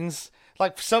magazines.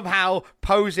 Like, somehow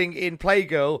posing in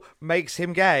Playgirl makes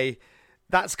him gay.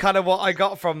 That's kind of what I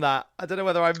got from that. I don't know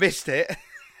whether I missed it.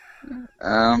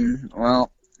 Well,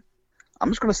 I'm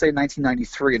just going to say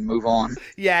 1993 and move on.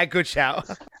 Yeah, good shout.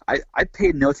 I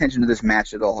paid no attention to this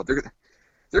match at all.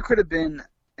 There could have been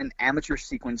an amateur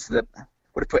sequence that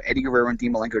would have put Eddie Guerrero and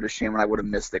Dean Malenko to shame, and I would have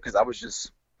missed it because I was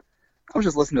just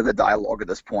listening to the dialogue at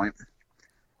this point.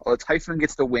 Well, Typhoon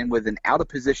gets the win with an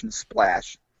out-of-position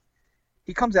splash.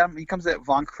 He comes at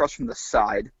Von Crush from the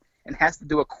side and has to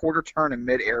do a quarter turn in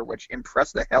midair, which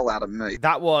impressed the hell out of me.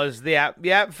 That was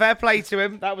fair play to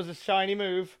him. That was a shiny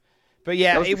move. But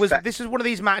yeah, this was one of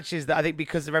these matches that I think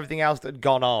because of everything else that had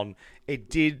gone on,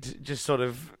 it did just sort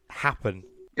of happen.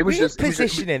 It was just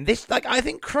positioning. I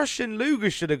think Crush and Luger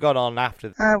should have gone on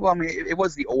after. Well, I mean, it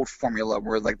was the old formula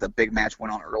where like the big match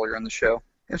went on earlier in the show.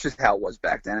 It's just how it was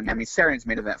back then. I mean, Saturday's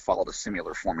main event followed a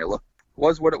similar formula. It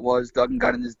was what it was. Duggan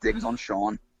got in his digs on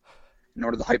Shawn in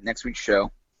order to hype next week's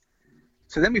show.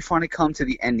 So then we finally come to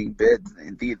the ending bit,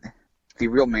 the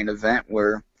real main event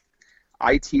where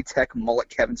IT Tech mullet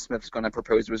Kevin Smith is going to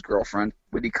propose to his girlfriend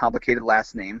with the complicated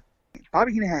last name.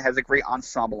 Bobby Heenan has a great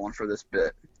ensemble on for this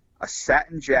bit. A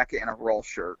satin jacket and a Raw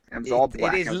shirt. And it was all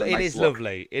black. It is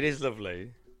lovely. It is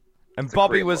lovely. And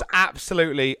Bobby was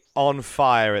absolutely on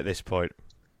fire at this point.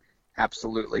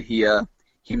 Absolutely. He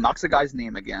mocks the guy's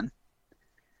name again.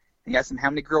 He asks him how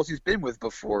many girls he's been with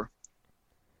before.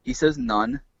 He says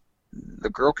none. The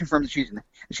girl confirms that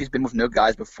she's been with no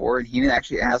guys before, and Heenan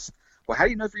actually asks, well, how do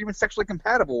you know if you're even sexually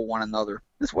compatible with one another?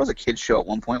 This was a kid's show at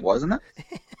one point, wasn't it?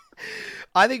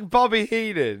 I think Bobby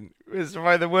Heenan was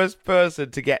probably the worst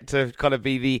person to get to kind of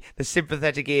be the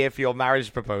sympathetic ear for your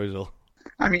marriage proposal.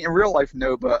 I mean, in real life,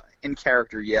 no, but in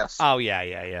character, yes. Oh,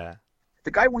 yeah. The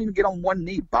guy won't even get on one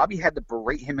knee. Bobby had to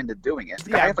berate him into doing it.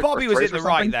 Yeah, Bobby was in the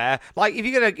right there. Like, if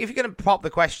you're gonna pop the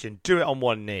question, do it on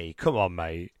one knee. Come on,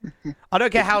 mate. I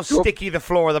don't care how sticky the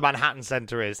floor of the Manhattan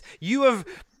Center is. You have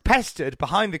pestered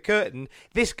behind the curtain.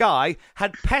 This guy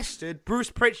had pestered Bruce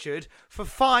Pritchard for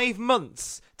 5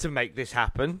 months to make this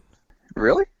happen.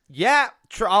 Really? Yeah.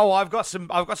 I've got some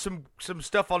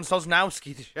stuff on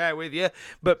Sosnowski to share with you,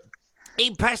 but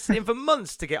he pestered him for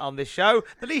months to get on this show.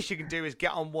 The least you can do is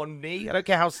get on one knee. I don't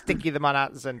care how sticky the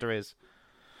Manhattan Center is.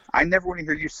 I never want to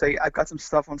hear you say, I've got some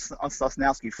stuff on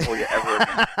Sosnowski for you ever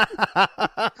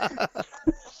again.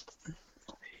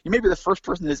 You may be the first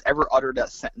person that has ever uttered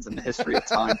that sentence in the history of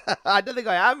time. I don't think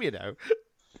I am,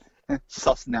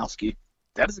 Sosnowski.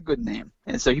 That is a good name.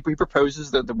 And so he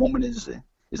proposes that the woman is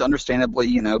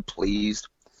understandably, pleased.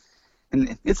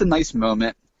 And it's a nice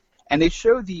moment. And they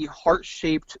show the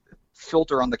heart-shaped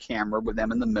filter on the camera with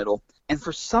them in the middle. And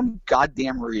for some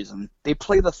goddamn reason, they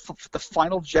play the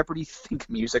Final Jeopardy Think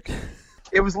music.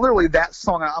 It was literally that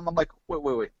song. I'm like,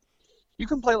 wait. You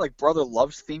can play like Brother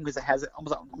Love's theme because it has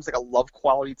almost like a love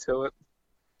quality to it.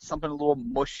 Something a little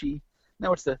mushy.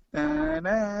 No, it's the na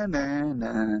na na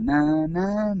na na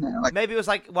na na. Like, maybe it was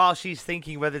like while she's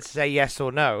thinking whether to say yes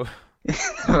or no.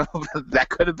 That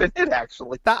could have been it,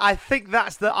 actually. I think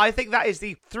that is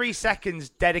the 3 seconds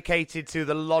dedicated to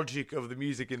the logic of the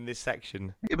music in this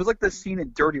section. It was like the scene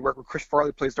in Dirty Work where Chris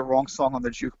Farley plays the wrong song on the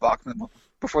jukebox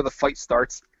before the fight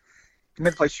starts. He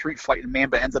meant to play Street Fight, and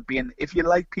Mamba ends up being "If You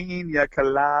Like Pina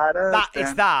Coladas."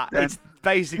 It's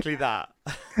basically that.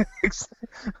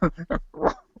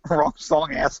 Wrong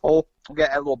song, asshole. We'll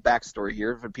get a little backstory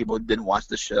here for people who didn't watch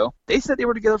the show. They said they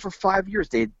were together for 5 years.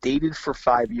 They had dated for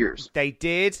 5 years. They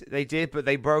did, but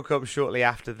they broke up shortly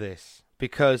after this.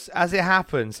 Because, as it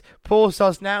happens, Paul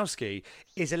Sosnowski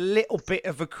is a little bit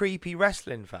of a creepy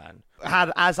wrestling fan.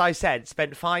 Had, as I said,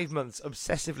 spent 5 months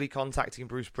obsessively contacting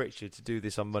Bruce Pritchard to do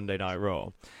this on Monday Night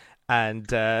Raw. And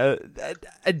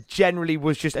generally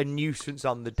was just a nuisance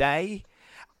on the day.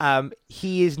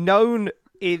 He is known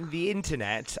in the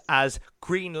internet as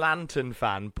Green Lantern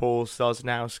fan Paul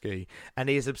Sosnowski, and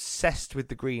he is obsessed with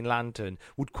the Green Lantern,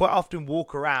 would quite often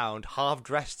walk around half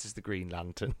dressed as the Green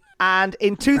Lantern. And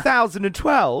in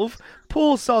 2012,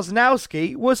 Paul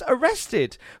Sosnowski was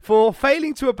arrested for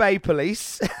failing to obey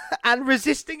police and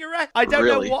resisting arrest. I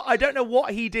don't know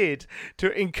what he did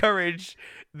to encourage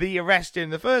the arrest in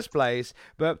the first place,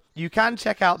 but you can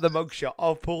check out the mugshot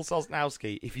of Paul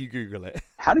Sosnowski if you Google it.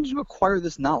 How did you acquire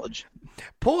this knowledge?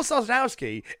 Paul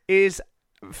Sosnowski is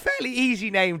a fairly easy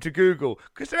name to Google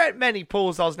because there aren't many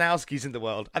Paul Sosnowskis in the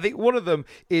world. I think one of them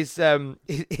is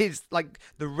like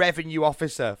the revenue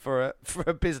officer for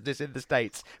a business in the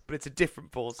States, but it's a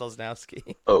different Paul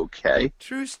Sosnowski. Okay.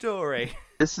 True story.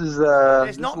 This is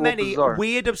There's not many bizarre.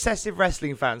 weird obsessive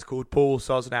wrestling fans called Paul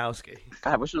Sosnowski.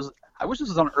 God, I wish this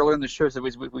was on earlier in the show so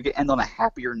we could end on a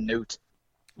happier note.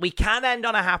 We can end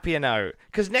on a happier note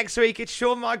because next week it's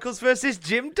Shawn Michaels versus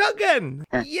Jim Duggan.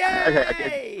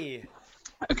 Yay!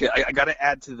 Okay, I got to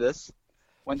add to this.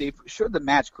 When they showed the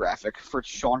match graphic for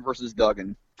Shawn versus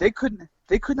Duggan, they could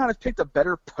not have picked a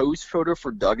better pose photo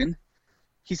for Duggan.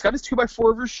 He's got his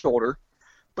 2x4 over his shoulder,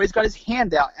 but he's got his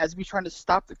hand out as if he's trying to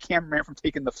stop the cameraman from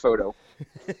taking the photo.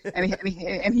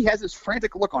 and he has this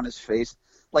frantic look on his face,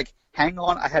 like, hang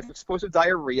on, I have explosive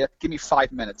diarrhea, give me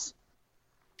 5 minutes.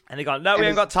 And they go, no, we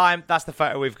ain't got time, that's the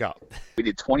photo we've got. We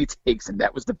did 20 takes, and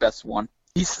that was the best one.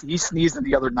 He sneezed in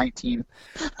the other 19.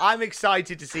 I'm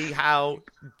excited to see how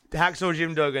Hacksaw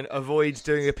Jim Duggan avoids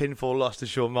doing a pinfall loss to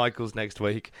Shawn Michaels next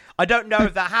week. I don't know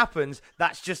if that happens.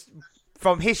 That's just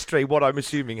from history what I'm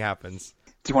assuming happens.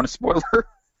 Do you want a spoiler?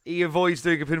 He avoids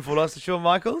doing a pinfall loss to Shawn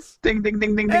Michaels? Ding, ding,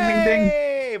 ding, ding, ding, ding, ding.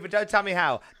 Hey, but don't tell me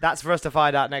how. That's for us to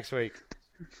find out next week.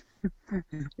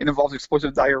 It involves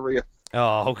explosive diarrhea.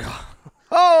 Oh, God.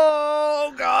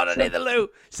 Oh, God, I need the loo.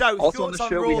 So, Also on thoughts the on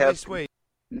show Raw we have... this week?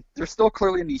 They're still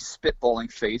clearly in the spitballing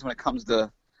phase when it comes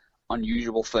to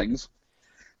unusual things.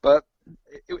 But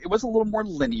it was a little more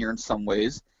linear in some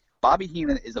ways. Bobby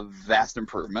Heenan is a vast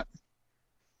improvement.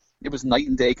 It was night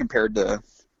and day compared to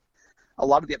a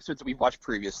lot of the episodes that we've watched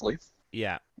previously.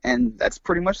 Yeah. And that's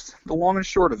pretty much the long and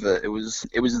short of it. It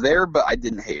was there, but I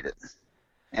didn't hate it.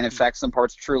 And in fact, some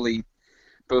parts truly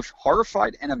both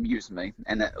horrified and amused me.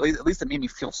 And at least it made me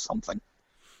feel something.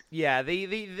 Yeah,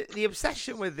 the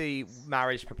obsession with the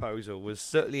marriage proposal was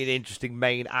certainly an interesting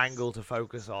main angle to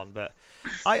focus on, but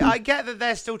I get that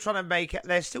they're still trying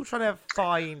to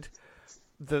find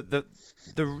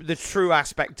the true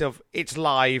aspect of it's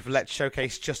live. Let's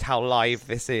showcase just how live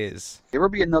this is. There will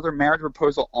be another marriage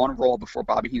proposal on Raw before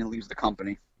Bobby Heenan leaves the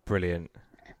company. Brilliant.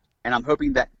 And I'm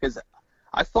hoping that, because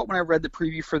I thought when I read the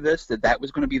preview for this that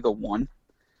was going to be the one,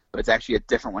 but it's actually a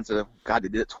different one. So God, they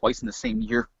did it twice in the same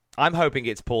year. I'm hoping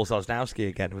it's Paul Sosnowski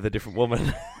again with a different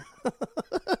woman.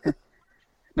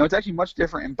 No, it's actually much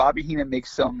different, and Bobby Heenan makes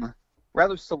some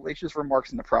rather salacious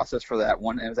remarks in the process for that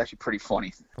one, and it was actually pretty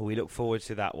funny. We look forward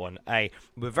to that one. Hey,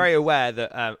 we're very aware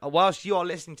that whilst you're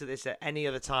listening to this at any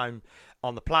other time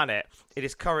on the planet, it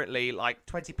is currently like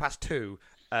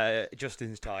 2:20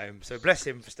 Justin's time. So bless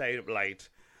him for staying up late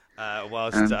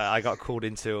whilst I got called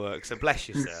into work. So bless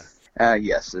you, sir.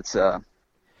 Yes, it's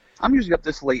I'm usually up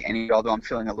this late anyway, although I'm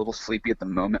feeling a little sleepy at the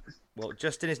moment. Well,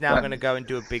 Justin is now going to go and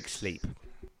do a big sleep.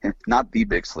 Not the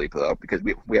big sleep though, because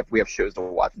we have shows to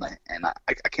watch, and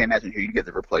I can't imagine who you get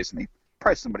to replace me.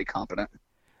 Probably somebody competent.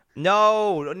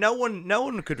 No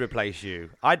one could replace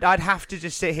you. I'd have to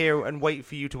just sit here and wait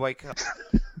for you to wake up.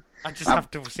 I just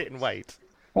have to sit and wait.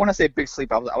 When I say big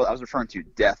sleep, I was referring to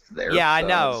death there. Yeah, I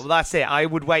know. Well, that's it. I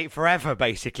would wait forever,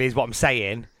 basically, is what I'm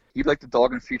saying. You'd like the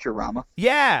dog in Futurama?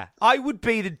 Yeah, I would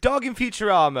be the dog in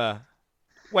Futurama,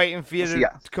 waiting for you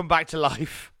to come back to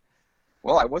life.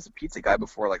 Well, I was a pizza guy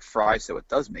before, like Fry, so it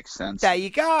does make sense. There you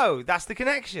go. That's the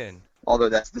connection. Although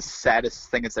that's the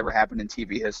saddest thing that's ever happened in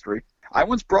TV history. I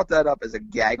once brought that up as a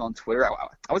gag on Twitter.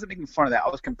 I wasn't making fun of that. I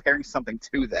was comparing something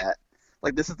to that.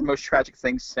 Like, this is the most tragic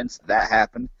thing since that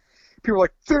happened. People are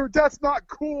like, dude, that's not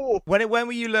cool. When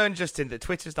will you learn, Justin, that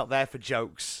Twitter's not there for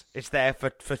jokes? It's there for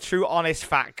true, honest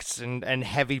facts and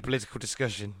heavy political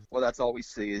discussion. Well, that's all we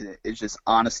see. It's just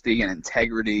honesty and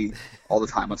integrity all the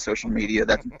time on social media.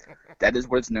 That is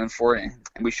what it's known for, and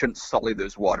we shouldn't sully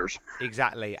those waters.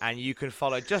 Exactly. And you can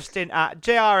follow Justin at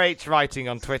JRH Writing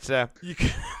on Twitter. You can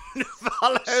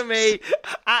follow me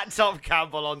at Tom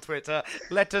Campbell on Twitter.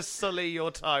 Let us sully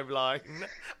your timeline.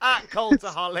 At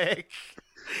Cultaholic.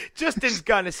 Justin's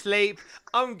going to sleep.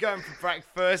 I'm going for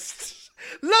breakfast.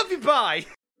 Love you, bye.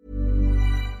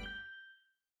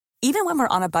 Even when we're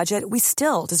on a budget, we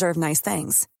still deserve nice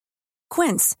things.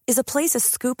 Quince is a place to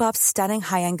scoop up stunning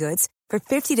high-end goods for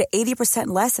 50 to 80%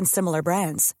 less than similar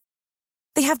brands.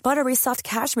 They have buttery soft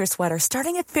cashmere sweaters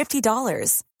starting at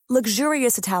 $50,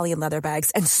 luxurious Italian leather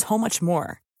bags, and so much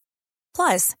more.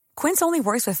 Plus, Quince only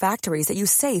works with factories that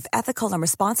use safe, ethical, and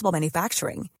responsible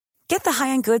manufacturing. Get the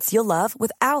high-end goods you'll love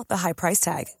without the high price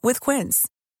tag with Quince.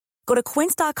 Go to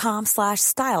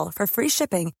quince.com/style for free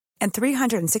shipping and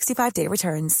 365-day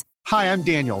returns. Hi, I'm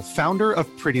Daniel, founder of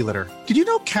Pretty Litter. Did you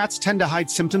know cats tend to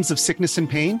hide symptoms of sickness and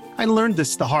pain? I learned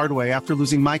this the hard way after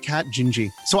losing my cat,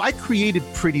 Gingy. So I created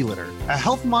Pretty Litter, a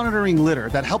health monitoring litter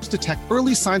that helps detect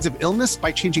early signs of illness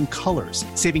by changing colors,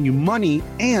 saving you money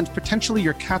and potentially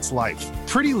your cat's life.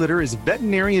 Pretty Litter is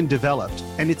veterinarian developed,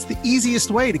 and it's the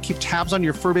easiest way to keep tabs on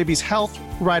your fur baby's health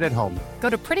right at home. Go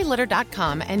to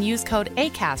prettylitter.com and use code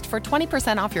ACAST for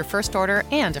 20% off your first order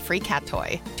and a free cat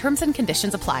toy. Terms and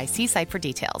conditions apply. See site for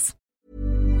details.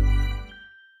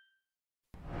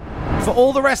 For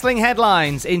all the wrestling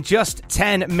headlines in just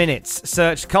 10 minutes,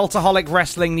 search Cultaholic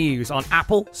Wrestling News on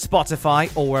Apple,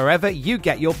 Spotify, or wherever you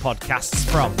get your podcasts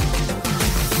from.